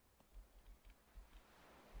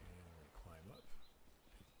 And I'm going to climb up.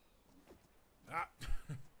 Ah!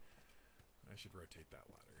 I should rotate that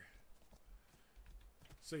ladder.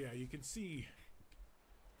 So yeah, you can see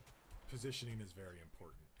positioning is very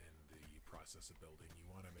important in the process of building. You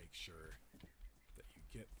want to make sure that you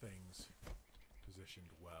get things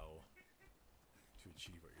positioned well to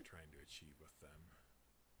achieve what you're trying to achieve with them.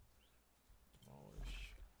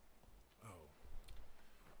 Demolish. Oh,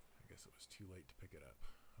 I guess it was too late to pick it up.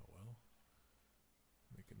 Oh well.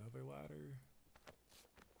 Make another ladder.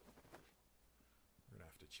 We're gonna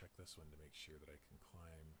have to check this one to make sure that I can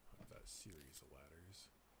climb up that series of ladders.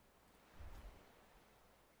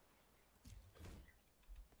 There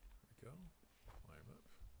we go. Climb up.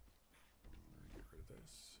 Get rid of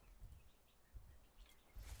this.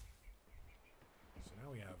 So now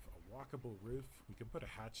we have a walkable roof. We can put a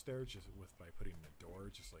hatch there just by putting a door,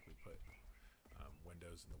 just like we put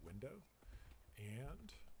windows in the window. And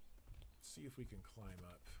let's see if we can climb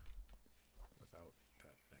up without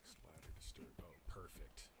that next ladder disturbed. Oh,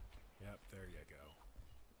 perfect. Yep, there you go.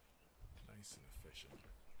 Nice and efficient.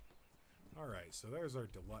 Alright, so there's our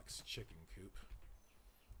deluxe chicken coop.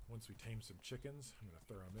 Once we tame some chickens, I'm going to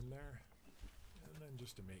throw them in there. And then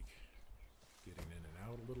just to make getting in and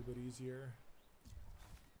out a little bit easier.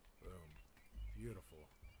 Boom. Beautiful.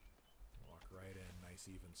 Walk right in, nice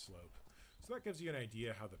even slope. So that gives you an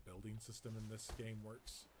idea how the building system in this game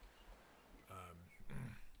works.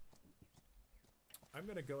 I'm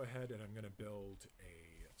going to go ahead and I'm going to build a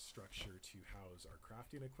structure to house our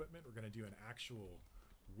crafting equipment. We're going to do an actual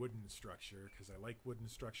wooden structure because I like wooden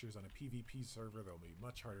structures. On a PvP server, they'll be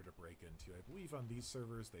much harder to break into. I believe on these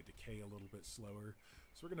servers they decay a little bit slower.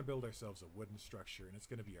 So we're going to build ourselves a wooden structure, and it's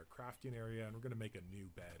going to be our crafting area, and we're going to make a new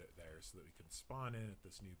bed there so that we can spawn in at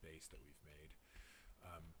this new base that we've made.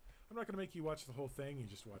 I'm not going to make you watch the whole thing. You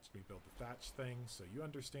just watched me build the thatch thing, so you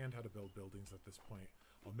understand how to build buildings at this point.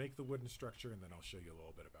 I'll make the wooden structure, and then I'll show you a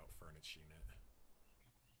little bit about furnishing it.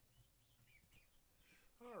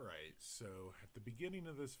 Alright, so at the beginning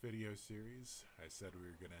of this video series, I said we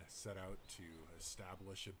were going to set out to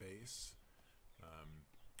establish a base,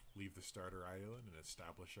 leave the starter island and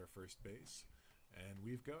establish our first base, and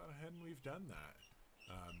we've gone ahead and we've done that.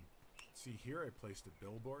 See here I placed a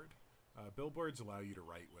billboard. Billboards allow you to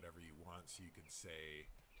write whatever you want, so you can say,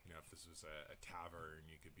 you know, if this was a tavern,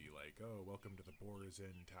 you could be like, oh, welcome to the Boar's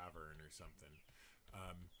Inn Tavern or something.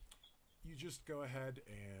 You just go ahead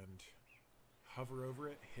and hover over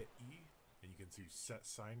it, hit E, and you can see set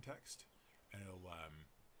sign text, and it'll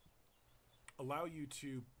allow you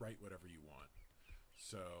to write whatever you want.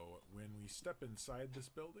 So when we step inside this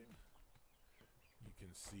building, you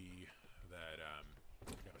can see that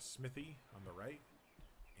we've got a smithy on the right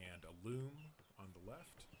and a loom on the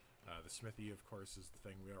left. The smithy, of course, is the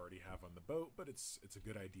thing we already have on the boat, but it's a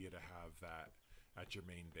good idea to have that at your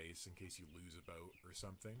main base in case you lose a boat or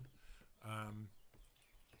something.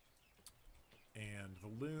 And the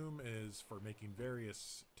loom is for making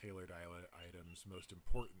various tailored items. Most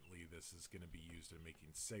importantly, this is going to be used in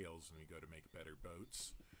making sails when we go to make better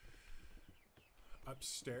boats.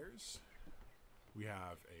 Upstairs, we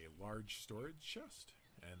have a large storage chest,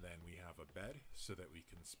 and then we have a bed so that we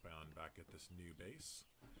can spawn back at this new base.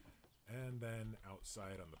 And then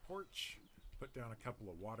outside on the porch, put down a couple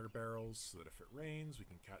of water barrels so that if it rains, we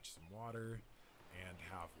can catch some water and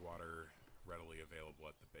have water readily available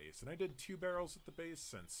at the base. And I did 2 barrels at the base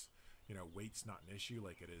since, you know, weight's not an issue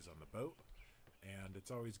like it is on the boat, and it's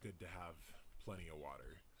always good to have plenty of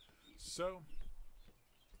water. So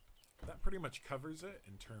that pretty much covers it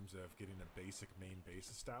in terms of getting a basic main base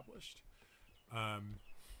established.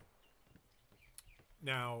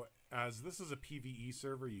 Now, as this is a PvE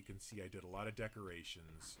server, you can see I did a lot of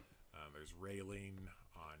decorations. There's railing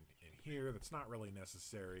on in here that's not really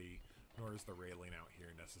necessary, nor is the railing out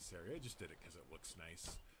here necessary. I just did it because it looks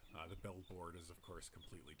nice. The billboard is, of course,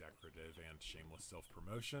 completely decorative and shameless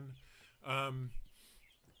self-promotion.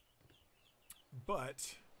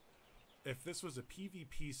 But if this was a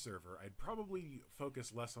PvP server, I'd probably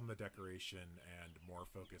focus less on the decoration and more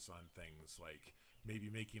focus on things like maybe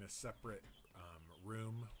making a separate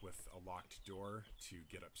room with a locked door to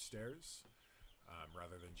get upstairs,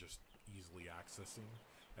 rather than just easily accessing,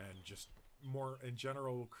 and just more in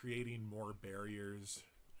general creating more barriers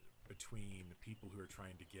between people who are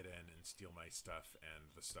trying to get in and steal my stuff and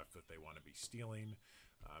the stuff that they want to be stealing.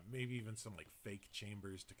 Maybe even some like fake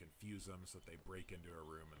chambers to confuse them so that they break into a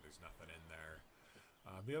room and there's nothing in there.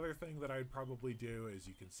 The other thing that I'd probably do is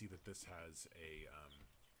you can see that this has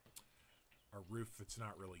a roof that's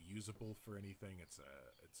not really usable for anything. It's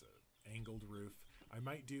a angled roof. I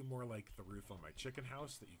might do more like the roof on my chicken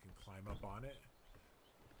house that you can climb up on it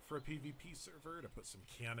for a PvP server, to put some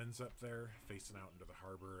cannons up there facing out into the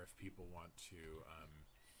harbor if people want to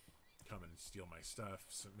come and steal my stuff.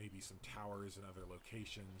 So maybe some towers and other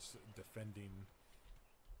locations defending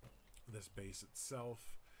this base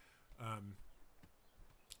itself.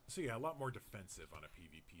 So yeah, a lot more defensive on a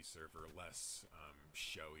PvP server, less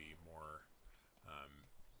showy, more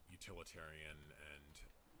utilitarian and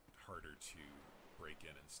harder to break in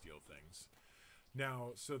and steal things.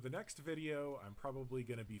 Now, so the next video, I'm probably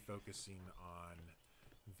going to be focusing on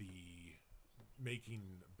the making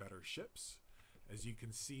better ships. As you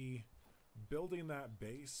can see, building that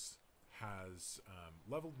base has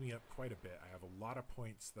leveled me up quite a bit. I have a lot of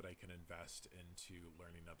points that I can invest into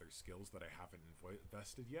learning other skills that I haven't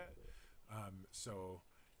invested yet. So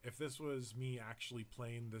if this was me actually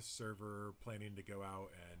playing this server, planning to go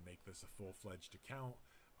out and make this a full-fledged account,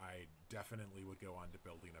 I definitely would go on to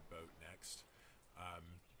building a boat next.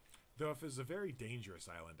 Though if it's a very dangerous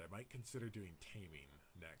island, I might consider doing taming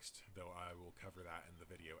next, though I will cover that in the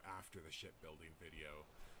video after the shipbuilding video.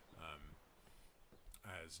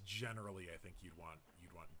 as generally I think you'd want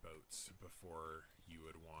boats before you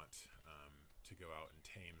would want to go out and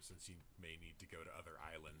tame, since you may need to go to other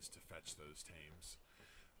islands to fetch those tames.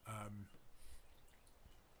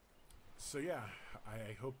 So yeah,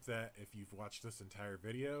 I hope that if you've watched this entire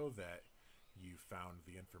video that you found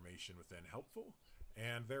the information within helpful,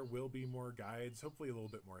 and there will be more guides, hopefully a little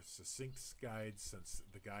bit more succinct guides, since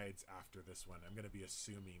the guides after this one I'm going to be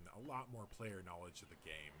assuming a lot more player knowledge of the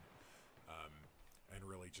game, and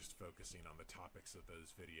really just focusing on the topics of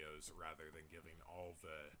those videos rather than giving all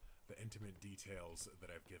the intimate details that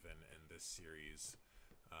I've given in this series.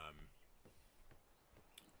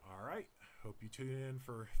 Alright, hope you tune in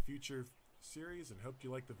for future series and hope you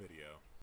like the video.